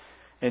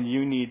 And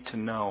you need to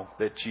know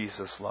that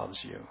Jesus loves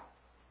you.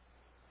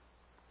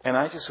 And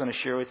I just want to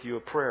share with you a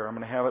prayer. I'm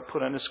going to have it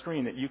put on the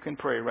screen that you can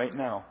pray right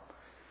now.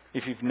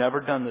 If you've never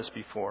done this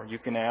before, you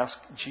can ask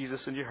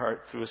Jesus in your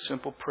heart through a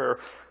simple prayer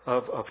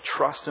of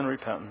trust and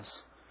repentance.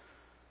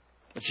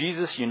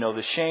 Jesus, you know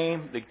the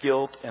shame, the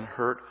guilt, and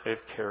hurt I've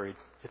carried.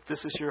 If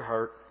this is your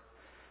heart,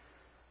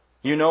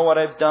 You know what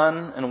I've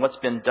done and what's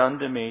been done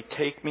to me.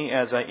 Take me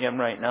as I am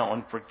right now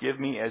and forgive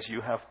me as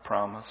you have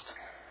promised.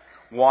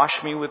 Wash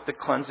me with the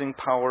cleansing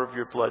power of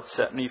your blood.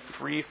 Set me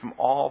free from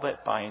all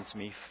that binds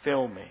me.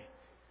 Fill me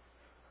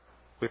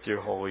with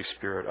your Holy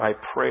Spirit. I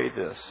pray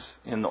this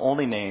in the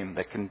only name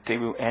that can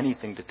do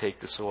anything to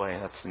take this away.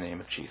 That's the name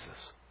of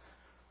Jesus.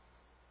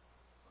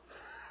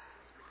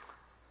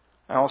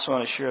 I also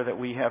want to share that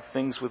we have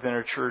things within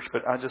our church,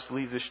 but I'll just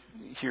leave this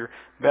here.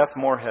 Beth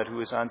Moorhead, who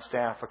is on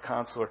staff, a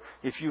counselor,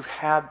 if you've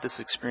had this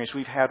experience,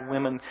 we've had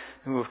women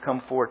who have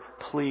come forward,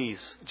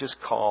 please just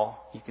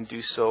call. You can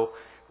do so.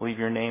 Leave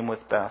your name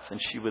with Beth,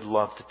 and she would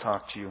love to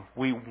talk to you.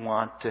 We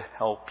want to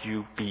help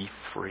you be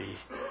free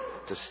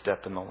to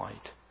step in the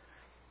light.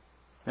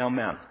 Now,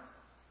 men.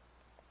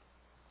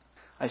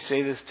 I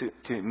say this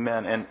to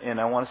men, and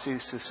I want to say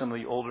this to some of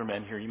the older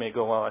men here. You may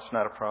go, well, that's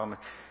not a problem.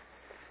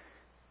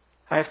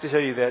 I have to tell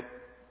you that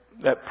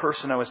that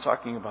person I was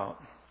talking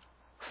about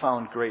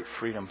found great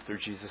freedom through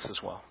Jesus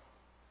as well.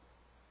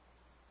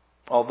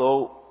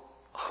 Although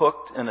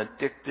hooked and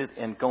addicted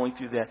and going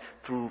through that,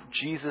 through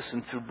Jesus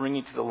and through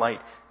bringing to the light,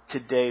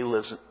 today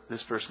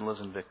this person lives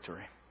in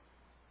victory.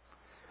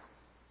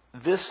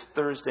 This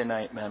Thursday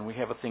night, man, we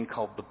have a thing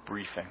called the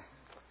briefing.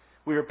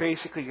 We are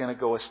basically going to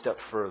go a step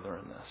further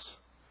in this.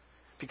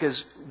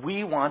 Because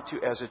we want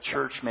to, as a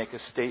church, make a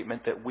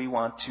statement that we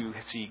want to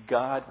see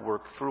God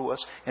work through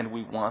us and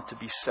we want to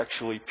be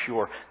sexually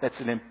pure. That's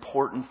an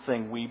important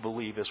thing we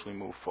believe as we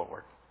move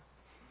forward.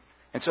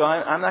 And so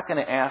I'm not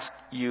going to ask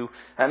you,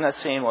 I'm not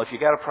saying, well, if you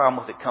got a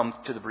problem with it, come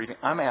to the briefing.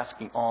 I'm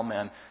asking all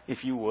men,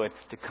 if you would,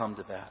 to come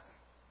to that.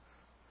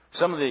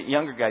 Some of the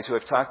younger guys who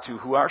I've talked to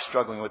who are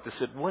struggling with this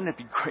said, wouldn't it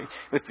be great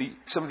if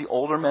some of the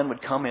older men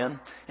would come in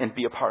and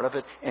be a part of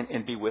it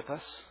and be with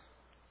us?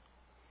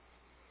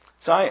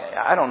 So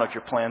I don't know what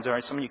your plans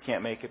are. Some of you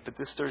can't make it, but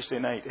this Thursday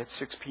night at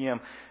 6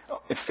 p.m.,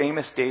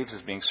 Famous Dave's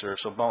is being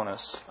served, so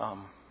bonus.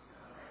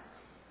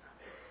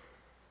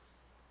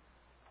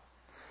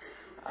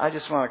 I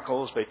just want to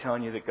close by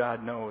telling you that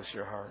God knows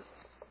your heart.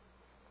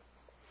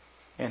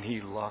 And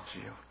He loves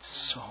you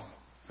so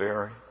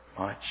very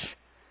much.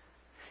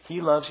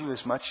 He loves you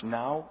as much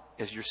now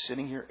as you're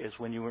sitting here as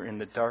when you were in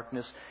the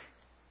darkness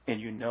and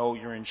you know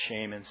you're in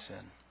shame and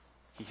sin.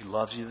 He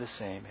loves you the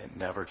same. It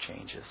never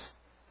changes.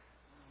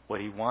 What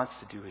He wants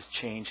to do is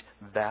change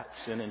that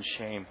sin and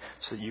shame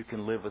so that you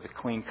can live with a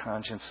clean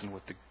conscience and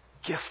with the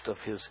gift of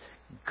His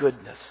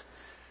goodness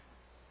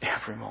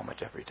every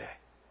moment, every day.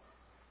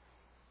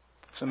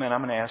 So, man, I'm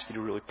going to ask you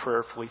to really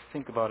prayerfully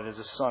think about it as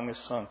a song is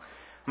sung.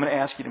 I'm going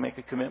to ask you to make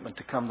a commitment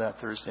to come that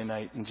Thursday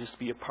night and just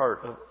be a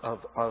part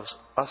of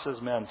us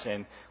as men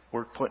saying,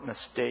 we're putting a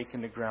stake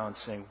in the ground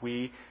saying,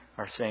 we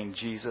are saying,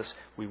 Jesus,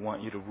 we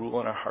want you to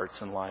rule in our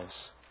hearts and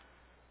lives.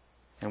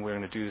 And we're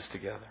going to do this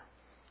together.